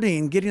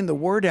supporting getting the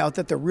word out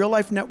that the Real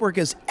Life Network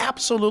is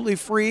absolutely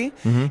free.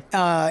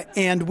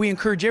 And we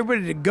encourage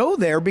everybody to go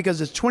there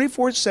because it's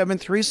 24/7,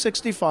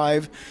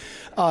 365.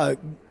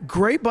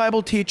 Great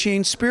Bible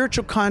teaching,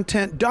 spiritual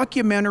content,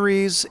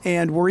 documentaries,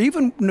 and we're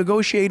even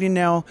negotiating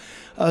now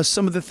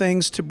some of the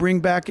things to bring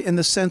back in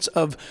the sense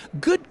of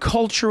good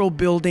cultural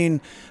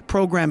building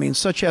programming,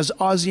 such as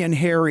Ozzie and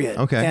Harriet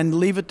and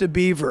Leave It to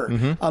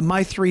Beaver,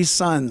 My Three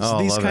Sons,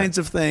 these kinds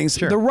of things.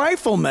 Sure. The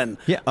Riflemen.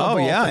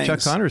 Things.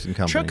 Chuck Connors and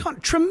company.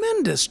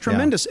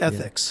 Tremendous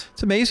ethics.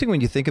 It's amazing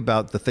when you think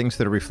about the things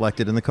that are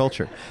reflected in the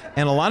culture.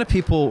 And a lot of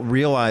people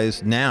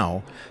realize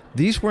now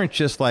these weren't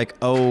just like,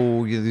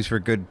 these were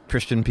good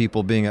Christian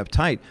people being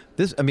uptight.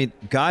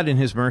 God in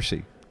his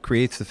mercy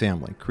creates the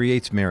family,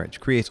 creates marriage,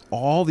 creates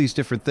all these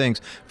different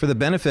things for the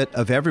benefit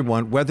of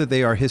everyone, whether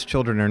they are his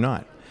children or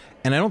not.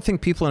 And I don't think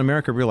people in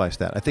America realize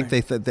that. I think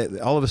they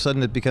all of a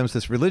sudden it becomes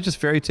this religious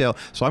fairy tale.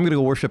 So I'm going to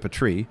go worship a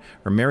tree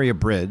or marry a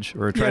bridge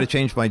or try to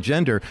change my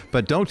gender.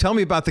 But don't tell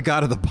me about the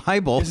God of the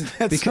Bible.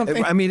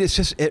 I mean, it's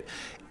just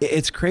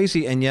it's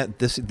crazy. And yet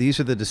these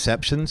are the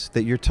deceptions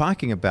that you're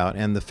talking about.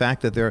 And the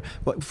fact that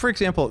for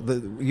example,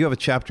 you have a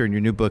chapter in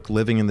your new book,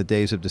 Living in the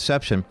Days of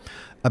Deception,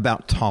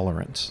 about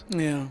tolerance.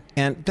 Yeah.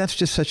 And that's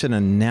just such an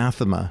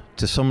anathema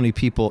to so many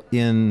people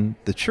in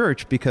the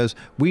church because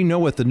we know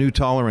what the new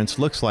tolerance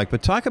looks like.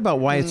 But talk about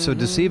why it's so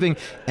deceiving,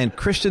 and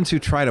Christians who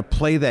try to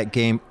play that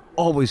game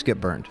always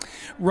get burned.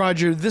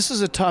 Roger, this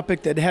is a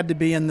topic that had to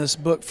be in this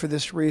book for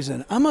this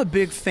reason. I'm a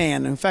big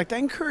fan. In fact, I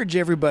encourage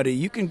everybody,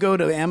 you can go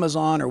to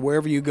Amazon or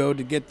wherever you go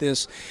to get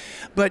this,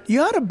 but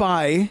you ought to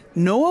buy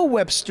Noah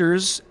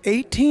Webster's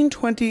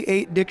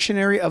 1828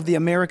 Dictionary of the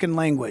American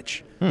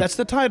Language. That's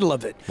the title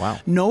of it. Wow.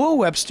 Noah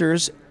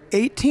Webster's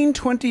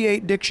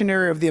 1828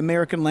 Dictionary of the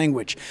American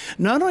Language.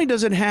 Not only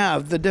does it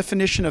have the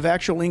definition of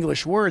actual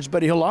English words,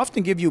 but he'll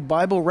often give you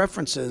Bible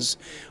references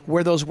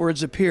where those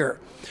words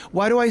appear.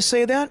 Why do I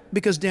say that?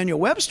 Because Daniel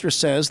Webster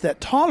says that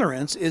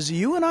tolerance is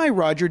you and I,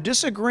 Roger,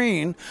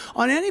 disagreeing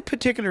on any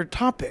particular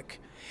topic,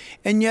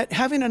 and yet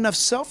having enough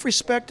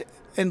self-respect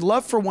and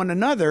love for one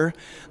another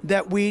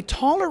that we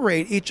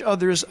tolerate each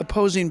other's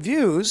opposing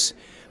views,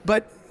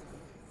 but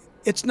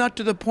it's not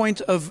to the point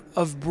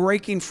of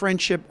breaking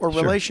friendship or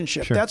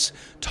relationship. Sure. That's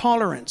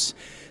tolerance.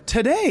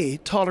 Today,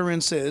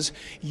 tolerance is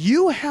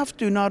you have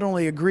to not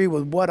only agree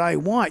with what I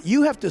want,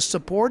 you have to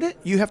support it,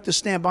 you have to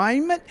stand by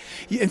it.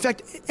 In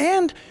fact,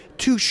 and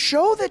to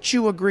show that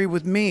you agree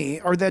with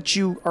me or that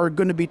you are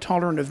going to be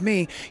tolerant of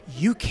me,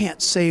 you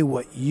can't say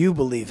what you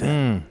believe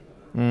in.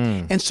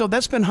 And so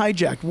that's been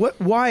hijacked. What?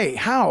 Why?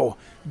 How?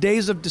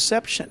 Days of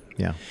deception.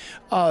 Yeah.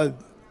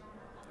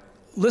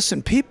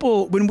 Listen,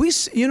 people, when we,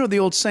 the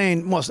old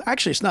saying, well,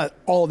 actually it's not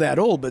all that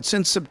old, but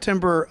since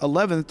September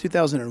 11th,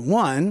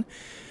 2001,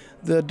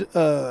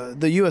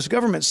 the U.S.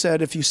 government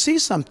said, if you see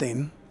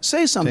something,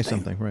 say something. Say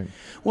something, right.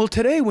 Well,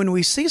 today when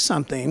we see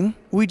something,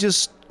 we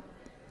just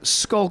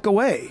skulk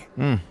away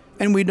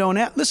and we don't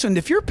act. Listen,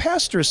 if your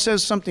pastor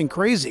says something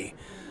crazy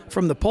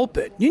from the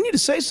pulpit, you need to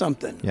say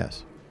something.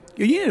 Yes.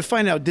 You need to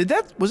find out,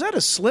 was that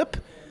a slip?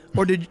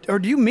 Or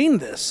do you mean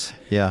this?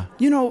 Yeah.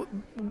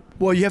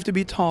 Well, you have to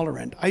be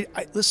tolerant. I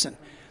listen,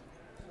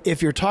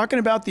 if you're talking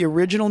about the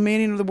original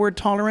meaning of the word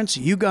tolerance,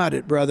 you got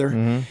it,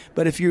 brother.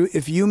 But if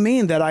you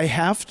mean that I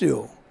have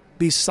to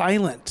be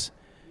silent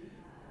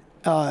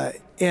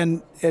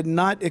and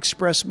not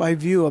express my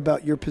view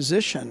about your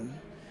position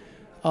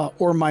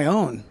or my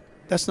own,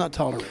 that's not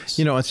tolerance.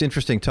 It's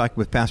interesting talking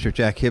with Pastor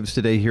Jack Hibbs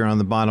today here on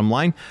The Bottom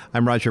Line.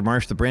 I'm Roger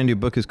Marsh. The brand new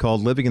book is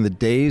called Living in the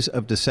Days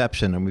of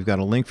Deception, and we've got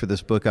a link for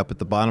this book up at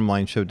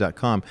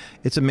thebottomlineshow.com.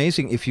 It's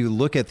amazing if you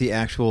look at the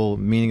actual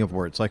meaning of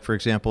words, like, for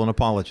example, an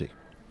apology.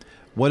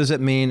 What does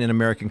it mean in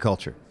American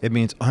culture? It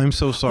means, I'm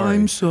so sorry.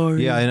 I'm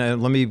sorry. Yeah,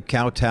 and let me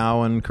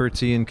kowtow and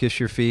curtsy and kiss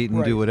your feet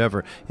and do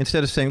whatever.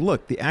 Instead of saying,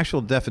 look, the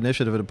actual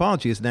definition of an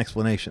apology is an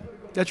explanation.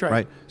 That's right.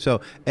 Right. So,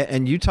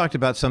 and you talked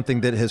about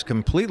something that has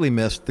completely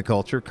missed the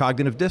culture,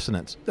 cognitive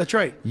dissonance. That's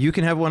right. You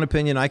can have one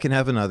opinion, I can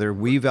have another.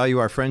 We value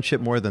our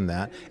friendship more than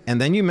that. And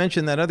then you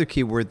mentioned that other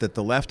key word that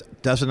the left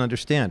doesn't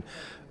understand.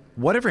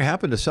 Whatever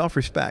happened to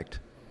self-respect?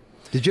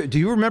 Do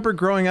you remember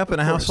growing up in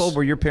a household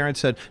where your parents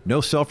said no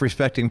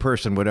self-respecting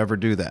person would ever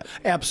do that?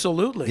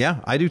 Absolutely. Yeah,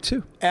 I do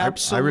too.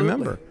 Absolutely. I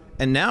remember.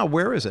 And now,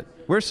 where is it?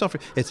 Where's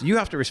it's you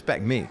have to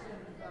respect me,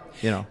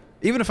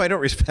 even if I don't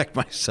respect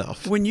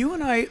myself. When you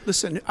and I,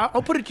 listen,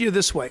 I'll put it to you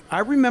this way. I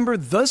remember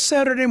the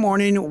Saturday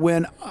morning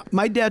when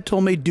my dad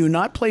told me, do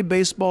not play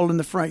baseball in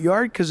the front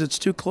yard because it's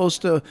too close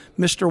to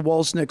Mr.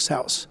 Wolznick's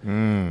house.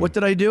 What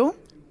did I do?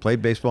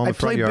 Played baseball in the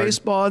front yard. I played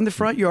baseball in the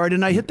front yard,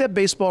 and I hit that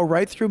baseball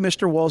right through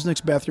Mr.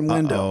 Wolznick's bathroom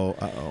window.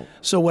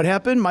 So what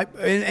happened?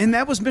 And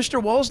that was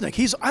Mr.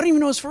 Wolznick. I don't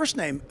even know his first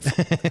name.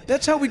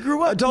 That's how we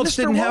grew up. Adults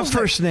didn't have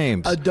first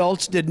names.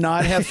 Adults did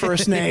not have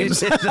first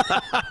names.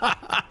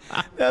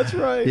 That's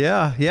right.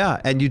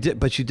 Yeah. And you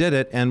did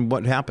it. And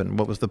what happened?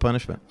 What was the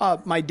punishment?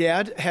 My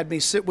dad had me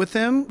sit with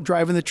him,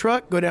 drive in the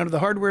truck, go down to the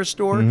hardware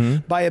store,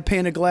 buy a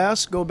pane of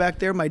glass, go back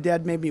there. My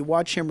dad made me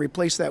watch him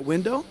replace that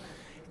window.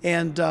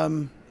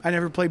 And I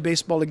never played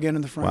baseball again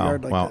in the front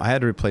yard like that. I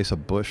had to replace a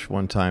bush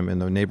one time in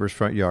the neighbor's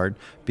front yard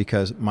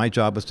because my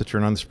job was to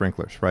turn on the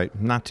sprinklers, right?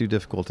 Not too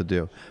difficult to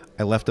do.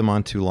 I left them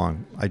on too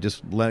long. I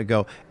just let it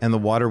go, and the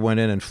water went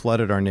in and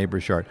flooded our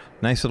neighbor's yard.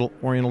 Nice little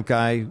Oriental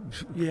guy,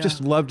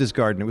 just loved his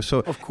garden. It was so,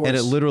 of course. And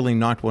it literally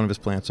knocked one of his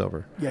plants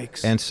over.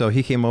 Yikes. And so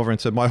he came over and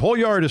said, my whole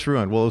yard is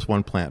ruined. Well, it was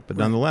one plant, but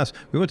nonetheless,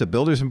 we went to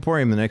Builder's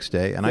Emporium the next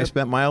day, and I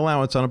spent my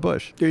allowance on a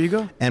bush. There you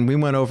go. And we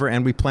went over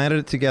and we planted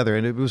it together,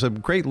 and it was a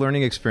great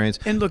learning experience.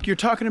 And look, you're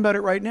talking talking about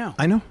it right now.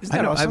 I know. Isn't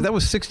that awesome? That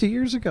was 60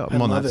 years ago. I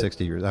well, love not it.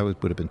 60 years. I would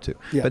have been 2.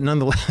 Yeah. But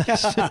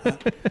nonetheless,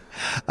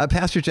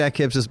 Pastor Jack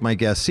Hibbs is my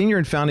guest, senior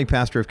and founding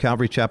pastor of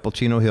Calvary Chapel,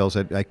 Chino Hills.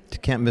 I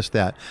can't miss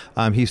that.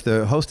 He's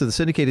the host of the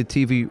syndicated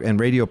TV and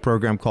radio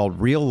program called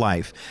Real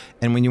Life.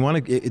 And when you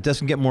want to, it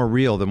doesn't get more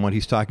real than what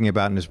he's talking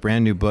about in his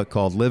brand new book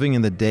called Living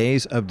in the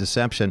Daze of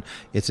Deception.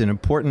 It's an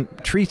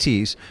important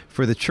treatise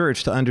for the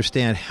church to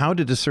understand how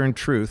to discern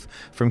truth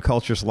from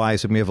culture's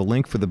lies. And we have a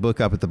link for the book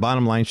up at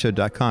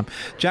thebottomlineshow.com.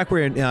 Jack,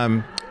 we're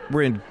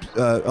in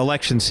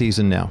election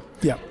season now.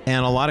 Yeah.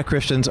 And a lot of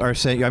Christians are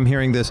saying, I'm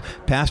hearing this,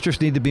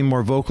 pastors need to be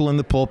more vocal in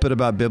the pulpit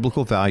about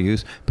biblical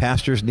values.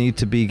 Pastors need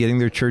to be getting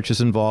their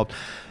churches involved.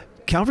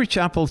 Calvary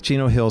Chapel,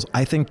 Chino Hills,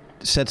 I think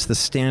sets the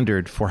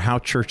standard for how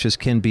churches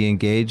can be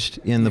engaged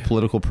in the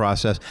political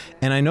process.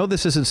 And I know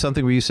this isn't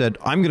something where you said,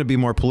 I'm going to be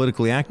more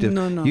politically active.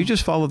 No. You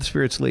just follow the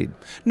Spirit's lead.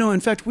 No,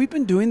 in fact, we've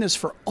been doing this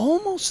for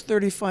almost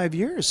 35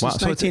 years,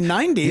 since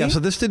 1990. Yeah,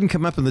 so this didn't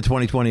come up in the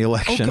 2020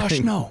 election. Oh,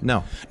 gosh,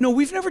 no. No,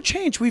 we've never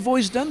changed. We've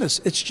always done this.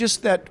 It's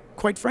just that,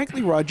 quite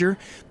frankly, Roger,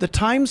 the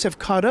times have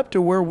caught up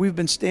to where we've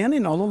been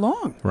standing all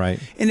along. Right.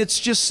 And it's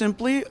just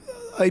simply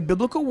a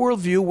biblical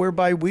worldview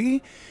whereby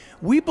we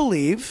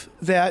believe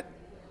that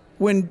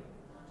when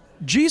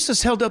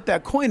Jesus held up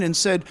that coin and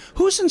said,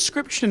 whose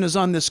inscription is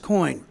on this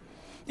coin?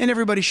 And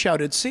everybody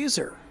shouted,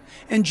 Caesar.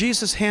 And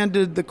Jesus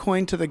handed the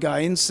coin to the guy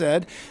and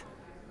said,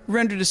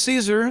 render to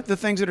Caesar the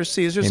things that are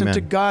Caesar's, Amen. and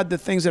to God the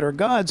things that are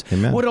God's.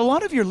 Amen. What a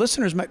lot of your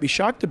listeners might be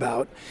shocked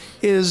about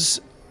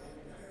is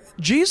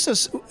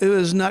Jesus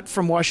is not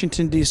from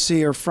Washington,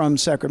 D.C. or from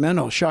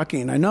Sacramento.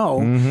 Shocking, I know.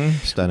 Mm-hmm.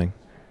 Stunning.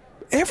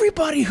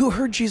 Everybody who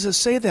heard Jesus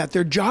say that,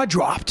 their jaw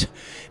dropped,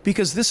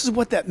 because this is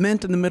what that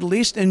meant in the Middle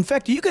East. In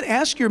fact, you could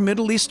ask your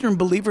Middle Eastern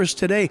believers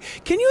today,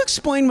 can you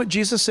explain what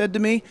Jesus said to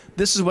me?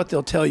 This is what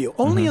they'll tell you.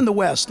 Only in the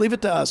West, leave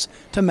it to us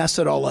to mess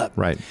it all up.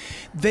 Right.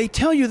 They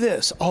tell you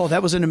this, oh,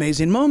 that was an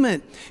amazing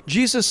moment.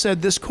 Jesus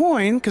said this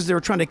coin, because they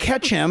were trying to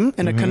catch him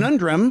in a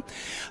conundrum,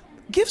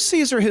 give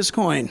Caesar his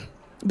coin,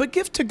 but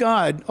give to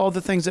God all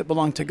the things that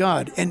belong to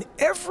God. And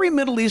every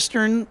Middle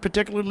Eastern,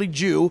 particularly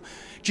Jew,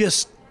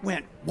 just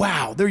went,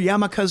 wow, their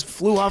yarmulkes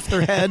flew off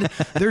their head,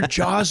 their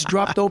jaws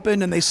dropped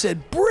open, and they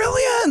said,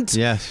 brilliant!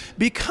 Yes.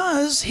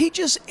 Because he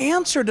just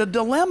answered a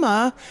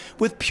dilemma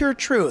with pure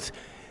truth.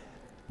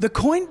 The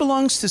coin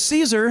belongs to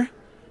Caesar,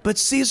 but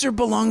Caesar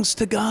belongs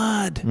to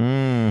God.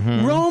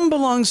 Mm-hmm. Rome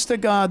belongs to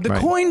God. The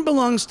coin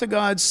belongs to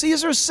God.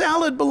 Caesar's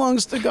salad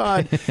belongs to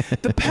God.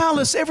 The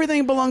palace,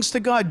 everything belongs to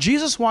God.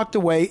 Jesus walked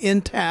away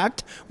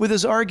intact with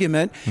his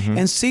argument,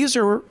 and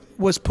Caesar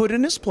was put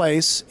in his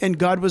place, and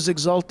God was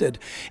exalted.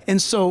 And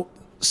so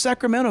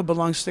Sacramento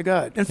belongs to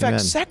God. In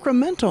fact,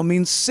 Sacramento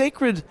means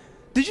sacred.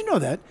 Did you know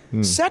that?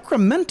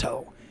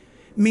 Sacramento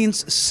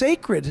means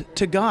sacred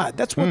to God.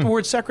 That's what the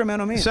word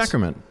Sacramento means.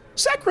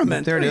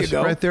 Sacrament. There it is. You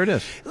go. Right there it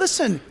is.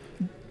 Listen,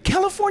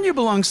 California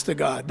belongs to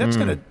God. That's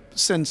going to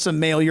send some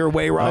mail your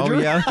way, Roger. Oh,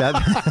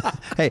 yeah.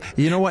 Hey,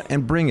 you know what?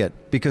 And bring it.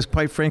 Because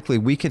quite frankly,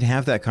 we could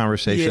have that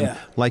conversation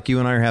like you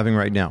and I are having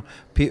right now.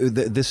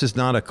 This is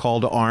not a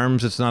call to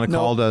arms. It's not a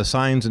call to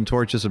signs and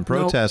torches and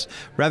protests.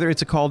 Rather,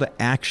 it's a call to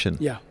action.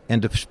 Yeah.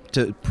 And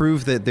to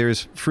prove that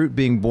there's fruit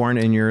being born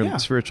in your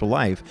spiritual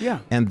life. Yeah.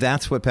 And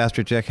that's what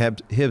Pastor Jack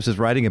Hibbs is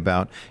writing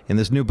about in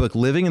this new book,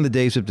 Living in the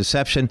Daze of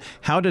Deception,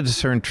 How to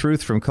Discern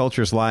Truth from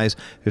Culture's Lies.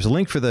 There's a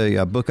link for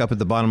the book up at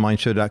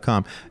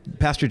thebottomlineshow.com.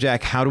 Pastor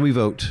Jack, how do we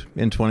vote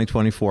in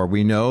 2024?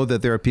 We know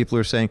that there are people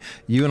who are saying,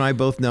 you and I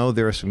both know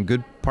there are some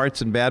good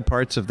parts and bad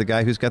parts of the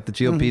guy who's got the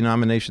GOP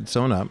nomination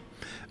sewn up.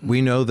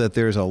 We know that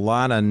there's a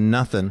lot of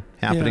nothing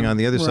happening on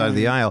the other side of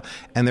the aisle.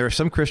 And there are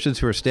some Christians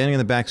who are standing in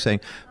the back saying,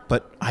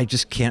 but I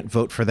just can't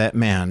vote for that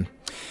man.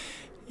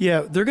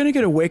 Yeah, they're going to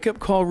get a wake-up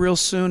call real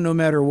soon, no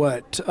matter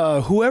what.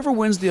 Whoever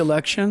wins the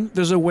election,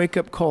 there's a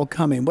wake-up call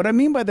coming. What I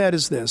mean by that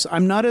is this.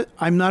 I'm not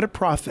a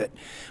prophet,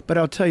 but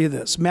I'll tell you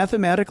this.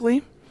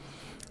 Mathematically,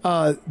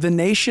 the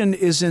nation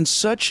is in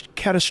such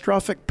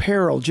catastrophic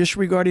peril just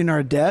regarding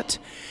our debt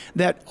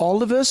that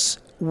all of us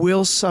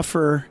will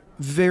suffer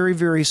very,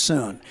 very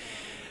soon.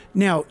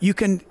 Now, you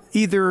can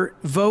either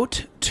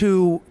vote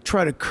to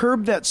try to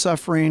curb that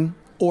suffering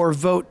or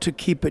vote to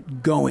keep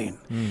it going.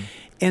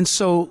 And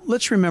so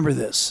let's remember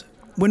this.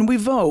 When we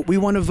vote, we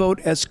want to vote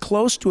as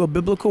close to a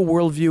biblical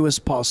worldview as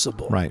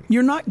possible. Right.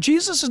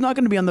 Jesus is not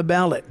going to be on the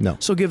ballot. No.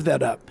 So give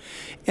that up.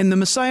 And the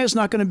Messiah is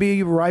not going to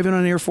be arriving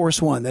on Air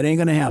Force One. That ain't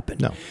going to happen.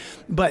 No.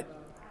 But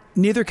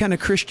neither can a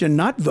Christian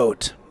not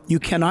vote. You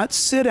cannot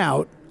sit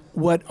out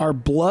what our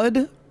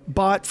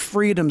blood-bought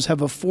freedoms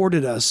have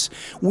afforded us.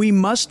 We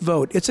must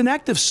vote. It's an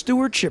act of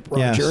stewardship,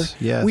 Roger.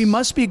 Yes. We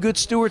must be good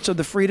stewards of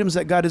the freedoms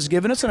that God has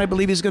given us, and I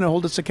believe he's going to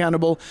hold us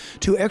accountable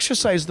to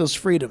exercise those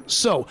freedoms.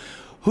 So,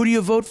 who do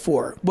you vote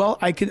for? Well,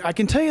 I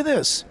can tell you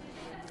this.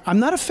 I'm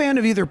not a fan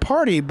of either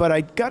party, but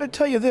I got to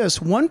tell you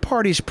this. One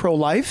party's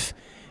pro-life,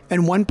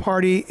 and one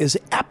party is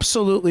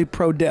absolutely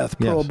pro-death,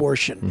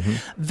 pro-abortion.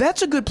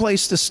 That's a good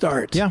place to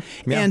start. Yeah.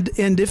 And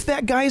if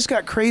that guy's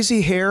got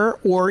crazy hair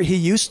or he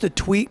used to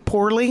tweet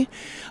poorly,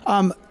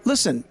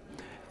 listen,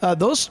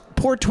 those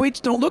poor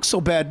tweets don't look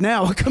so bad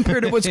now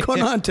compared to what's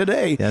going on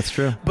today. That's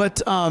true.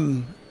 But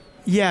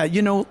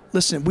yeah,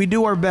 listen, we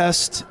do our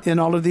best in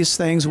all of these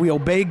things. We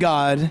obey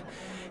God,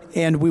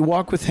 and we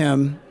walk with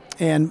Him.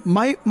 And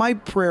my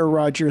prayer,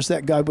 Roger, is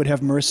that God would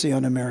have mercy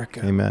on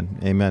America. Amen.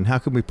 Amen. How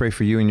can we pray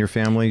for you and your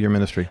family, your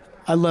ministry?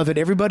 I love it.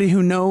 Everybody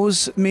who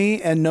knows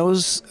me and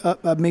knows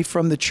me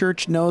from the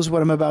church knows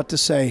what I'm about to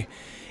say.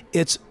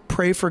 It's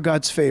pray for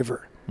God's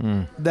favor.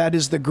 That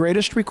is the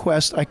greatest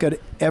request I could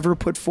ever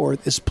put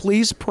forth, is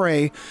please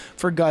pray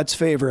for God's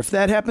favor. If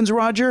that happens,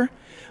 Roger,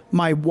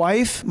 my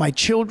wife, my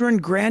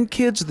children,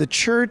 grandkids, the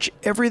church,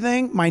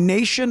 everything, my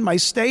nation, my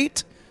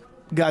state,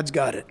 God's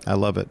got it. I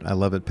love it. I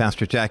love it.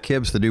 Pastor Jack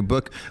Hibbs, the new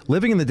book,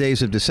 Living in the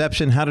Days of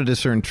Deception, How to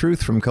Discern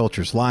Truth from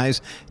Culture's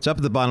Lies. It's up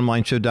at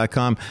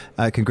thebottomlineshow.com.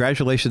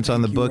 Congratulations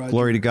on the book. Roger.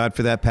 Glory to God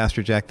for that.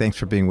 Pastor Jack, thanks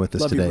for being with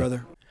us today. Love you,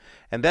 brother.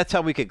 And that's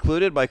how we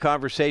concluded my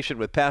conversation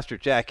with Pastor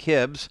Jack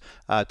Hibbs.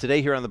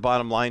 Today here on The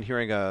Bottom Line,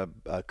 hearing a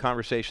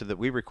conversation that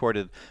we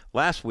recorded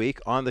last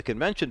week on the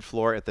convention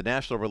floor at the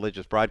National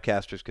Religious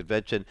Broadcasters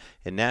Convention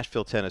in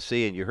Nashville,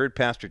 Tennessee. And you heard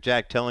Pastor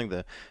Jack telling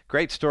the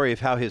great story of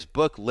how his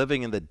book,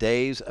 Living in the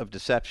Days of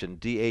Deception,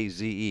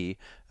 D-A-Z-E,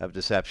 of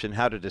Deception,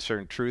 How to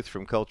Discern Truth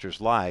from Culture's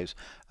Lies,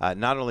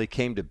 not only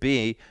came to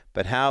be,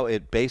 but how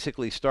it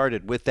basically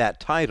started with that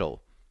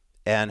title.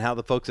 And how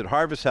the folks at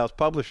Harvest House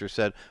Publishers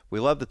said, we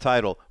love the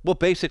title. We'll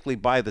basically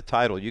buy the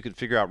title. You can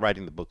figure out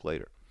writing the book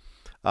later.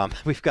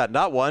 We've got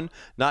not one,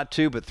 not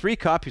two, but 3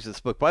 copies of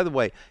this book. By the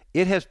way,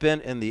 it has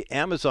been in the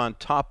Amazon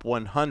Top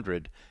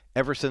 100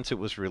 ever since it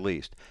was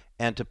released.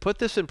 And to put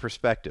this in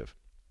perspective,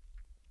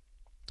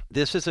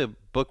 this is a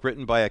book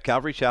written by a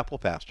Calvary Chapel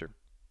pastor.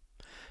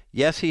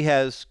 Yes, he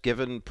has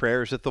given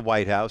prayers at the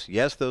White House.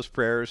 Yes, those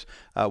prayers,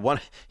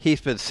 he's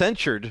been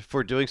censured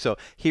for doing so.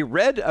 He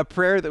read a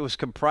prayer that was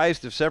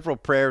comprised of several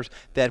prayers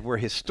that were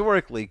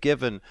historically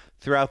given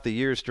throughout the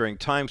years during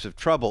times of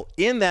trouble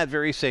in that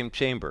very same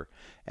chamber.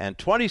 And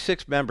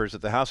 26 members of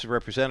the House of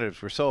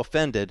Representatives were so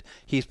offended,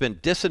 he's been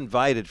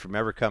disinvited from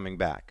ever coming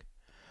back.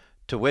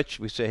 To which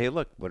we say, hey,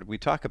 look, what did we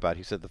talk about?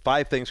 He said the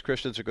 5 things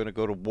Christians are going to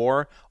go to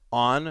war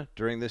on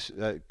during this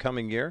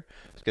coming year.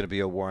 It's going to be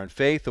a war on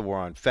faith, a war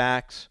on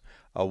facts,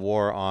 a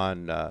war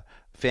on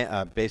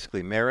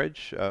basically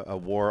marriage, a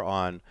war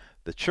on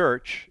the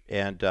church,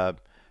 and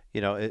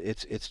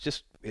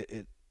it's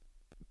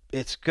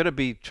going to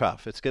be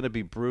tough. It's going to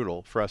be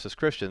brutal for us as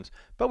Christians,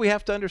 but we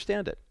have to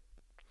understand it.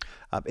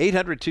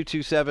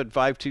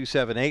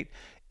 800-227-5278,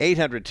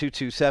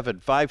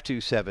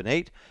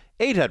 800-227-5278.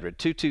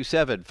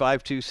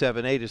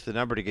 800-227-5278 is the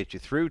number to get you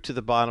through to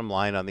the bottom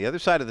line. On the other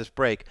side of this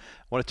break,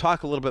 I want to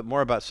talk a little bit more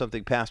about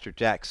something Pastor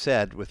Jack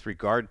said with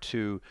regard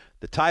to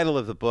the title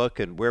of the book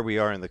and where we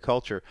are in the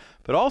culture,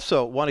 but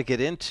also want to get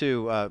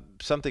into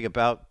something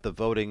about the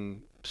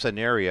voting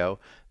scenario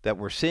that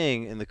we're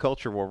seeing in the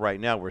culture war right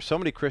now, where so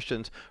many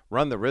Christians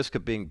run the risk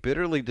of being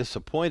bitterly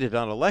disappointed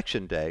on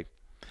Election Day,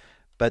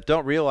 but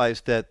don't realize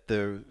that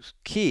the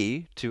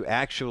key to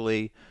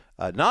actually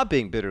not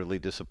being bitterly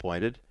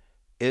disappointed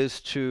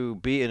is to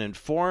be an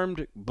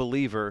informed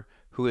believer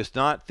who is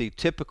not the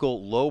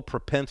typical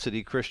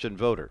low-propensity Christian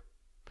voter.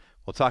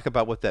 We'll talk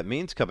about what that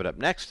means coming up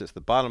next as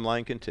the bottom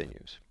line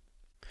continues.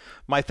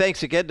 My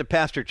thanks again to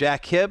Pastor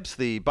Jack Hibbs,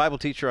 the Bible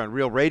teacher on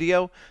Real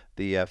Radio,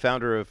 the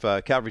founder of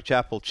Calvary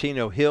Chapel,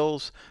 Chino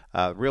Hills,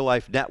 Real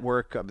Life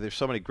Network. There's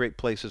so many great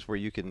places where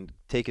you can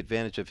take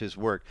advantage of his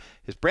work.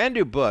 His brand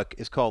new book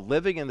is called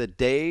Living in the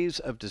Days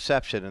of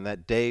Deception, and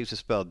that Daze is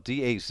spelled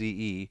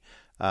D-A-Z-E.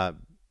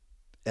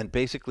 And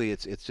basically,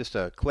 it's just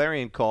a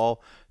clarion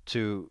call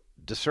to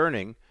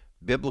discerning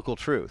biblical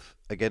truth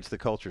against the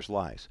culture's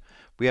lies.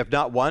 We have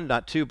not one,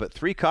 not two, but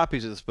 3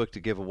 copies of this book to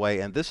give away,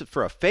 and this is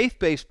for a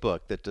faith-based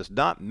book that does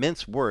not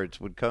mince words.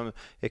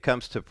 It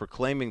comes to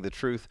proclaiming the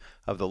truth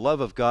of the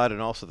love of God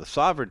and also the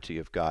sovereignty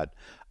of God.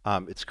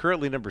 It's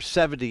currently number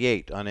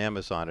 78 on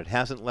Amazon. It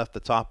hasn't left the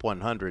top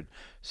 100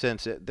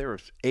 since there were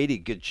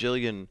 80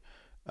 gajillion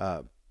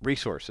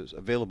resources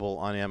available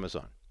on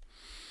Amazon.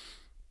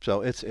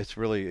 So it's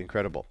really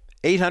incredible.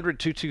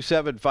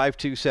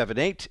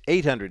 800-227-5278,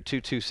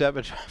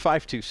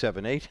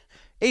 800-227-5278,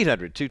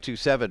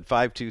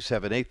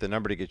 800-227-5278, the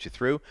number to get you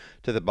through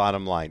to the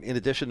bottom line. In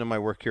addition to my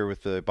work here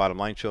with the Bottom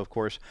Line Show, of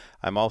course,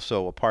 I'm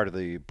also a part of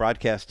the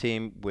broadcast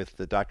team with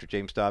the Dr.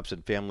 James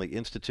Dobson Family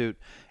Institute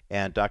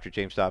and Dr.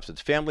 James Dobson's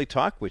Family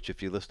Talk, which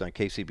if you listen on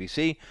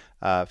KCBC,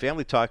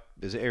 Family Talk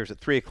airs at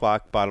 3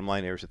 o'clock, Bottom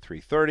Line airs at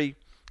 3:30.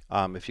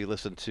 If you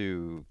listen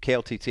to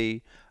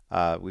KLTT,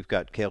 we've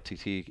got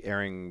KLTT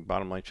airing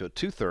Bottom Line Show at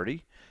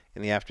 2:30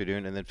 in the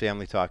afternoon, and then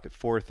Family Talk at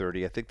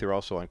 4:30. I think they're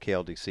also on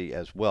KLDC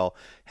as well.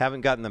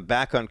 Haven't gotten them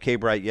back on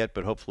K-Bright yet,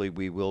 but hopefully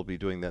we will be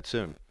doing that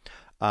soon.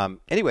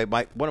 Anyway,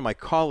 one of my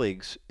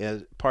colleagues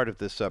as part of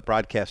this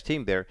broadcast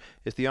team there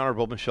is the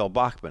Honorable Michelle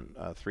Bachmann,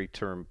 a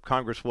 3-term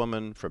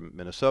congresswoman from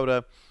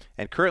Minnesota,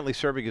 and currently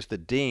serving as the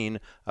dean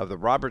of the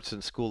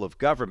Robertson School of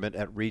Government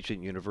at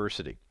Regent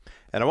University.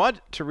 And I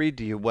want to read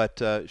to you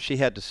what she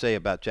had to say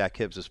about Jack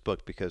Hibbs'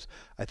 book, because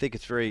I think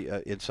it's very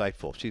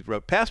insightful. She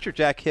wrote, Pastor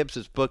Jack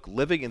Hibbs' book,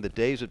 Living in the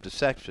Days of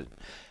Deception,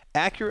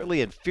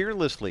 accurately and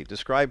fearlessly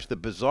describes the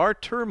bizarre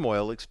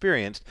turmoil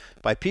experienced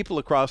by people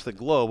across the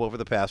globe over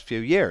the past few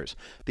years.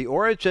 The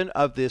origin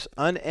of this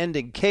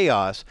unending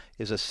chaos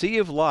is a sea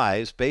of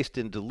lies based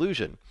in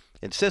delusion,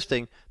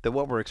 insisting that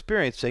what we're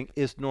experiencing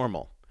is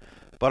normal.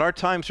 But our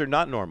times are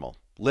not normal.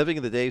 Living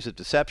in the Days of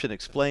Deception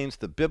explains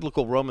the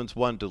biblical Romans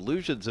 1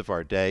 delusions of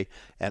our day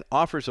and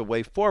offers a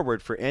way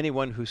forward for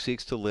anyone who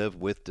seeks to live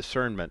with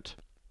discernment.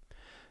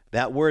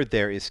 That word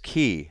there is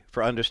key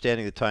for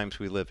understanding the times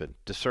we live in,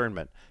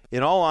 discernment.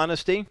 In all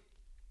honesty,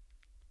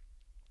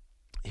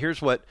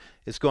 here's what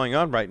is going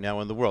on right now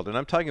in the world. And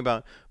I'm talking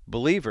about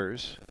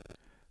believers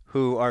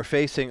who are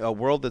facing a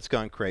world that's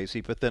gone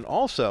crazy, but then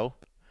also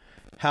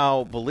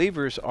how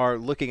believers are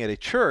looking at a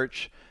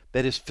church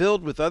that is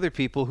filled with other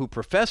people who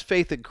profess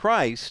faith in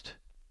Christ,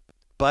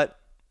 but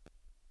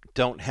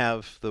don't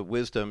have the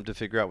wisdom to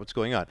figure out what's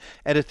going on.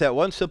 And it's that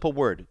one simple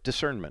word,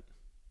 discernment.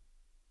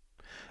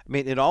 I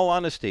mean, in all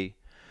honesty,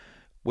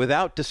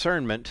 without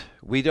discernment,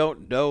 we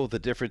don't know the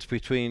difference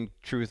between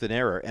truth and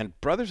error. And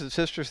brothers and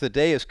sisters, the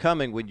day is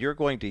coming when you're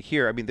going to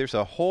hear, I mean, there's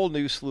a whole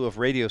new slew of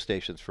radio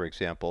stations, for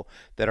example,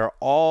 that are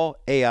all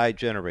AI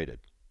generated.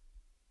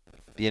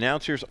 The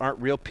announcers aren't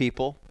real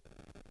people.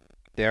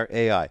 They're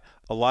AI.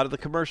 A lot of the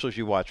commercials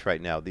you watch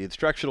right now, the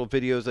instructional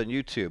videos on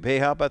YouTube, hey,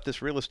 how about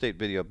this real estate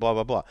video, blah,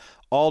 blah, blah,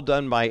 all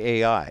done by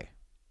AI.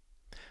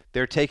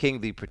 They're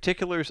taking the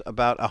particulars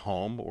about a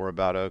home or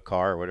about a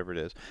car or whatever it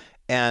is,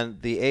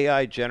 and the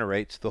AI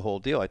generates the whole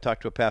deal. I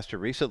talked to a pastor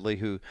recently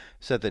who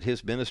said that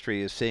his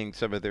ministry is seeing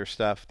some of their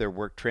stuff, their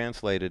work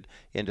translated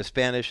into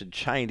Spanish and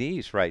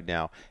Chinese right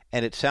now,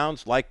 and it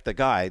sounds like the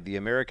guy, the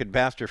American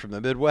pastor from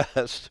the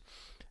Midwest,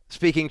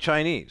 speaking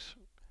Chinese.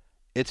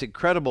 It's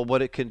incredible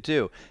what it can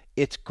do.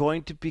 It's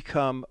going to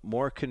become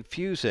more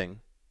confusing,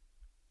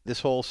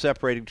 this whole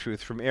separating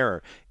truth from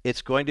error.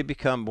 It's going to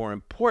become more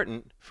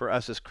important for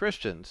us as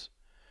Christians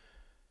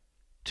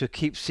to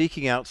keep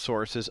seeking out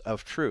sources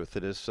of truth.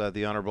 It is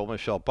the Honorable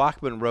Michelle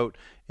Bachmann wrote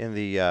in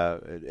the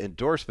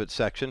endorsement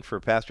section for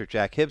Pastor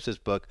Jack Hibbs'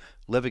 book,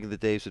 Living in the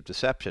Days of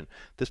Deception.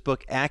 This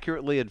book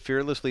accurately and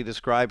fearlessly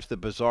describes the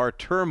bizarre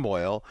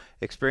turmoil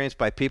experienced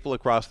by people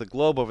across the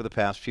globe over the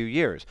past few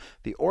years.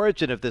 The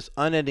origin of this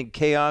unending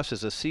chaos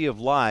is a sea of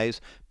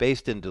lies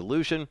based in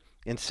delusion,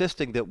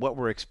 insisting that what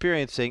we're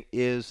experiencing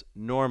is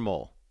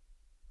normal.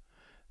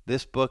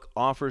 This book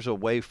offers a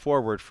way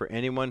forward for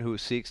anyone who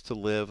seeks to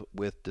live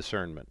with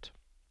discernment.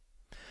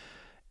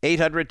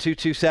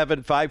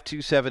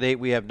 800-227-5278.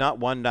 We have not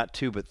one, not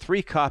two, but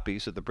 3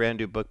 copies of the brand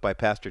new book by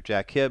Pastor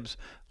Jack Hibbs,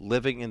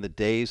 Living in the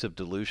Days of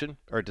Deception,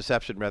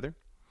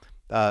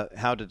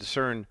 How to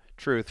Discern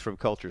Truth from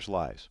Culture's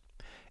Lies.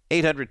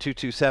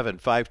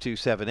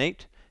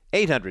 800-227-5278.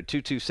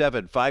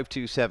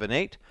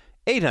 800-227-5278.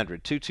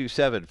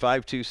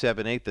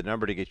 800-227-5278, the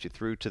number to get you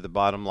through to the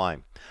bottom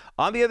line.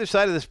 On the other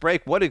side of this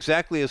break, what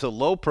exactly is a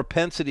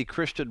low-propensity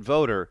Christian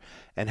voter,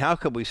 and how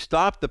can we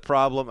stop the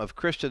problem of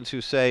Christians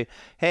who say,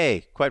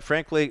 hey, quite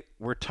frankly,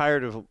 we're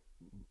tired of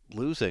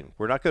losing.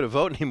 We're not going to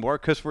vote anymore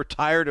because we're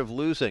tired of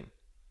losing.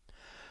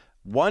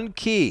 One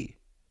key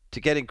to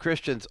getting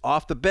Christians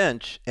off the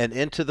bench and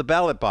into the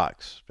ballot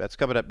box. That's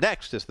coming up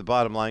next as the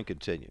Bottom Line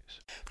continues.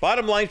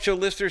 Bottom Line Show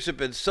listeners have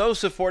been so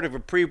supportive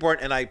of Preborn,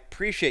 and I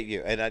appreciate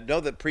you, and I know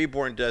that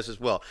Preborn does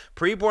as well.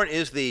 Preborn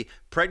is the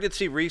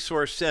Pregnancy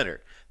Resource Center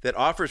that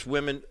offers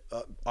women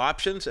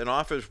options and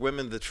offers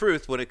women the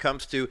truth when it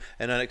comes to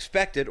an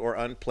unexpected or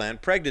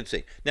unplanned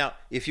pregnancy. Now,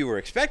 if you were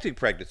expecting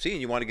pregnancy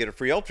and you want to get a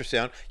free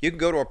ultrasound, you can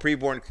go to a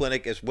preborn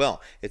clinic as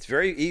well. It's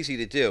very easy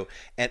to do.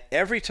 And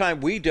every time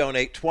we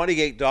donate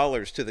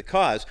 $28 to the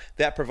cause,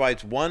 that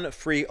provides one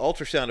free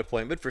ultrasound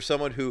appointment for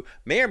someone who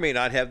may or may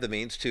not have the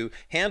means to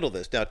handle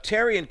this. Now,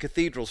 Terry in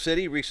Cathedral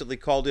City recently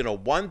called in a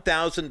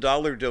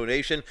 $1,000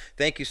 donation.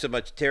 Thank you so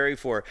much, Terry,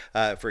 for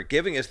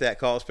giving us that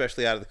call,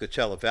 especially out of the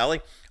Coachella Valley.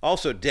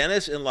 Also,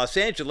 Dennis in Los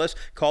Angeles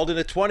called in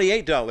a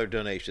 $28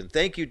 donation.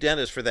 Thank you,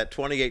 Dennis, for that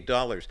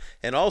 $28.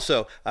 And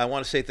also, I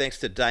want to say thanks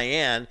to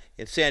Diane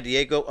in San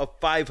Diego, a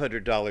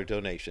 $500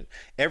 donation.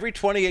 Every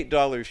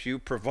 $28 you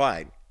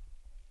provide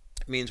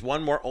means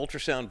one more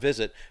ultrasound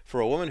visit for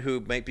a woman who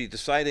might be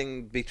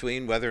deciding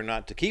between whether or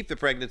not to keep the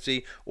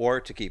pregnancy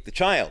or to keep the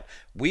child.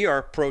 We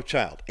are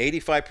pro-child.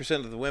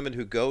 85% of the women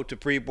who go to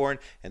preborn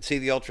and see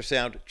the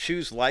ultrasound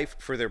choose life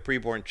for their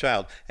preborn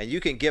child, and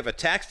you can give a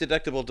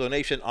tax-deductible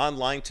donation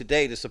online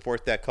today to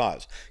support that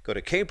cause. Go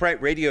to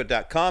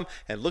kbrightradio.com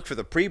and look for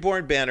the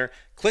preborn banner,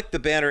 click the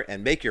banner,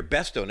 and make your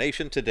best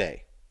donation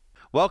today.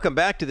 Welcome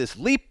back to this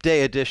Leap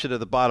Day edition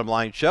of the Bottom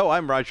Line Show.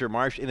 I'm Roger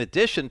Marsh. In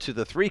addition to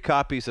the 3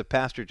 copies of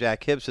Pastor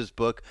Jack Hibbs'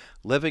 book,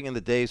 Living in the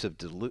Days of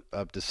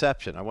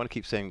Deception. I want to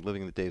keep saying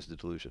Living in the Days of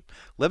Delusion.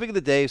 Living in the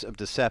Days of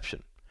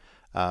Deception.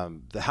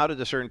 How to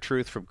discern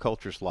truth from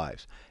culture's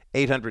lies.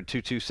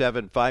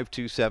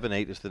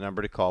 800-227-5278 is the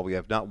number to call. We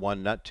have not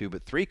one, not two,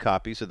 but 3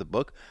 copies of the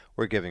book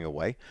we're giving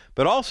away.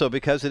 But also,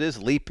 because it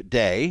is Leap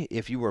Day,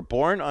 if you were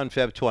born on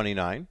Feb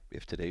 29,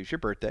 if today's your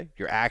birthday,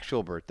 your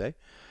actual birthday,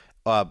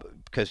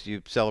 because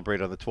you celebrate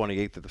on the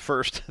 28th of the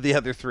 1st, the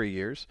other 3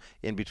 years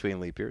in between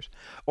leap years,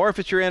 or if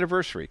it's your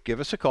anniversary, give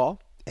us a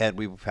call, and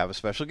we have a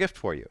special gift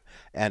for you.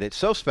 And it's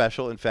so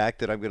special, in fact,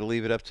 that I'm going to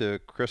leave it up to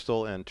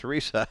Crystal and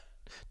Teresa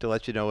to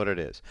let you know what it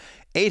is.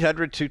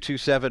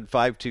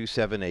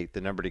 800-227-5278,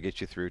 the number to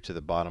get you through to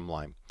the bottom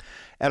line.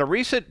 At a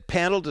recent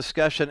panel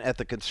discussion at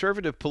the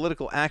Conservative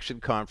Political Action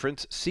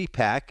Conference,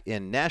 CPAC,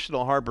 in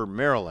National Harbor,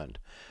 Maryland,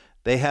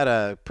 they had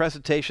a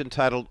presentation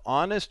titled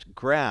Honest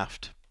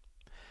Graft,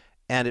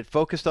 and it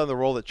focused on the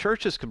role that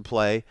churches can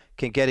play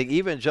in getting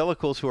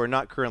evangelicals who are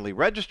not currently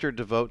registered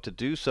to vote to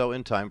do so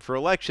in time for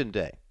Election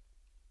Day.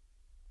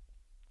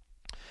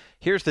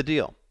 Here's the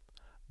deal.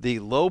 The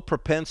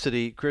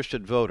low-propensity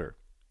Christian voter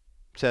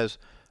says,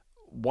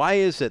 why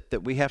is it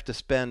that we have to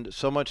spend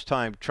so much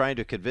time trying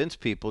to convince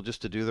people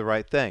just to do the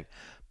right thing?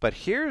 But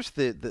here's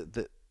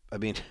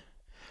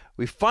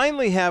we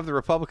finally have the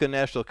Republican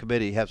National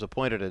Committee has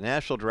appointed a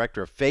National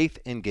Director of Faith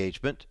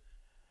Engagement.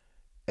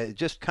 It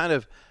just kind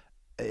of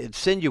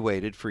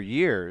insinuated for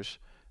years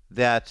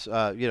that,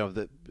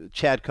 that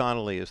Chad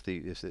Connolly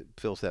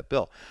fills that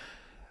bill.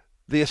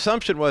 The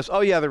assumption was,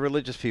 oh yeah, the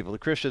religious people, the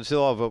Christians,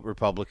 they'll all vote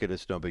Republican.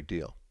 It's no big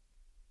deal.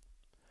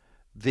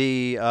 What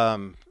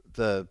you're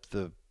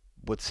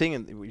seeing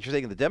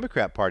in the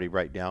Democrat Party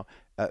right now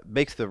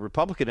makes the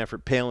Republican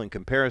effort pale in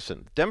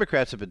comparison.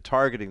 Democrats have been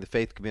targeting the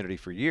faith community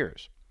for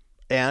years,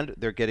 and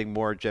they're getting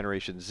more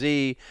Generation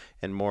Z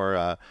and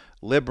more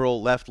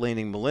liberal,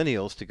 left-leaning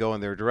millennials to go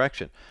in their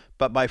direction.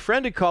 But my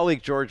friend and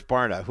colleague George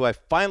Barna, who I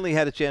finally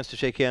had a chance to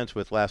shake hands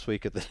with last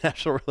week at the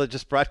National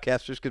Religious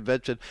Broadcasters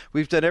Convention,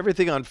 we've done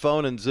everything on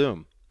phone and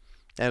Zoom,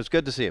 and it's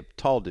good to see him.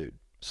 Tall dude,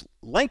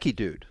 lanky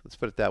dude, let's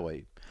put it that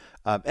way.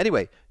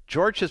 Anyway,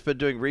 George has been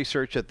doing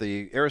research at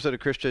the Arizona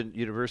Christian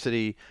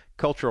University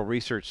Cultural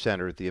Research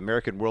Center, the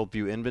American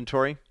Worldview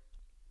Inventory.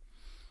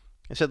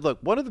 He said, look,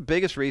 one of the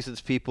biggest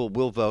reasons people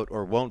will vote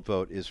or won't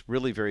vote is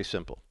really very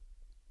simple.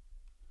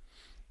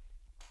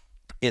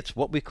 It's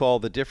what we call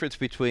the difference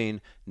between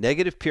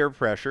negative peer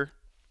pressure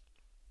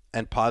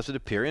and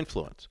positive peer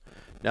influence.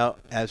 Now,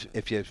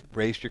 if you've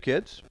raised your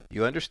kids,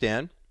 you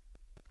understand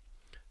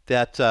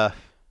that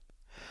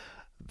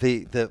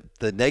the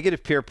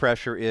negative peer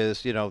pressure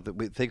is,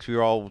 the things we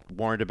were all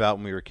warned about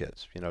when we were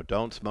kids.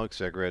 Don't smoke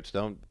cigarettes,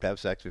 don't have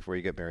sex before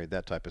you get married,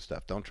 that type of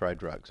stuff. Don't try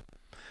drugs.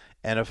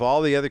 And if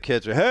all the other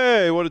kids are,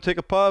 hey, want to take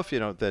a puff,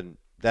 then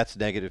that's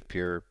negative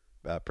peer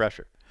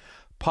pressure.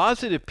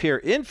 Positive peer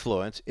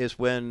influence is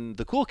when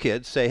the cool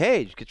kids say,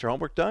 hey, did you get your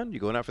homework done?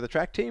 You going out for the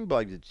track team?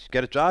 Did you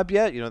get a job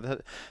yet?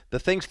 The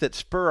things that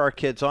spur our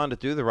kids on to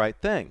do the right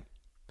thing.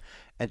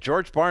 And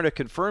George Barna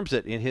confirms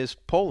it in his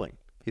polling.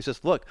 He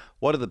says, look,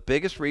 one of the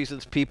biggest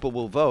reasons people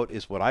will vote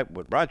is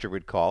what Roger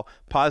would call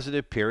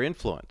positive peer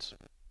influence.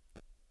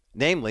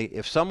 Namely,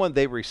 if someone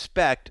they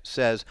respect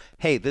says,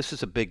 hey, this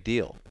is a big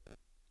deal.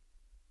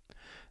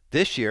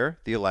 This year,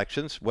 the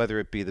elections, whether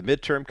it be the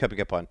midterm coming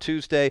up on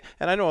Tuesday,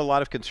 and I know a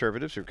lot of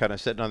conservatives are kind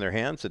of sitting on their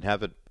hands and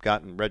haven't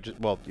gotten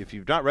registered. Well, if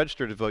you've not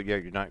registered to vote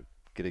yet, you're not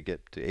going to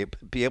get to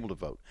be able to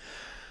vote.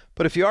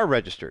 But if you are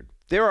registered,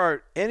 there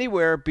are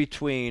anywhere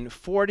between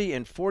 40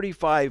 and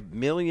 45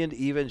 million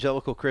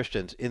evangelical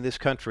Christians in this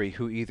country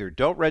who either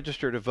don't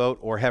register to vote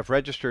or have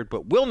registered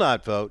but will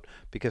not vote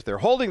because they're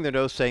holding their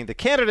nose saying the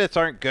candidates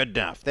aren't good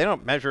enough. They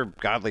don't measure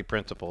godly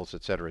principles,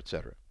 et cetera, et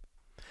cetera.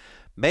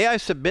 May I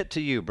submit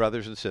to you,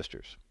 brothers and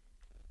sisters,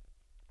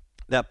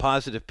 that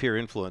positive peer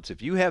influence,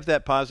 if you have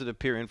that positive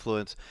peer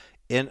influence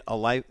in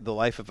the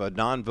life of a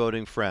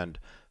non-voting friend,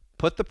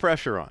 put the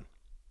pressure on.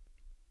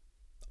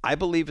 I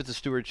believe it's a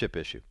stewardship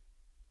issue.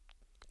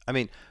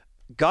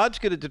 God's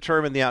going to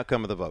determine the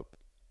outcome of the vote.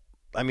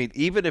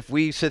 Even if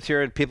we sit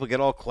here and people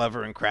get all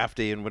clever and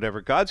crafty and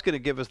whatever, God's going to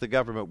give us the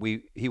government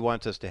He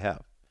wants us to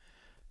have.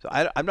 So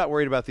I'm not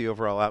worried about the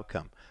overall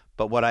outcome.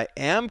 But what I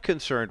am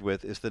concerned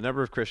with is the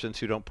number of Christians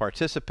who don't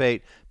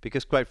participate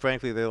because, quite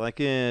frankly, they're like,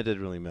 it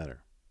doesn't really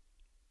matter.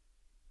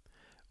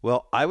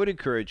 Well, I would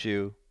encourage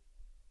you,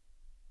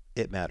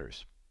 it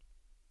matters.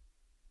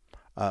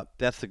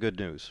 That's the good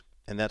news,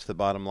 and that's the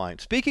bottom line.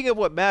 Speaking of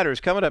what matters,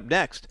 coming up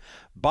next,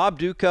 Bob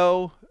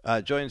Duco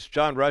joins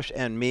John Rush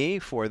and me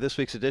for this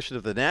week's edition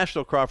of the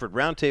National Crawford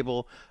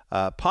Roundtable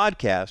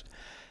podcast.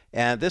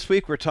 And this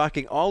week we're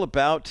talking all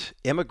about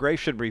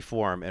immigration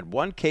reform and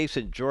one case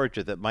in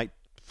Georgia that might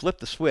flip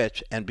the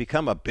switch and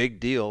become a big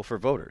deal for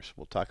voters.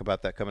 We'll talk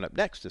about that coming up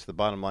next as the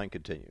bottom line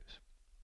continues.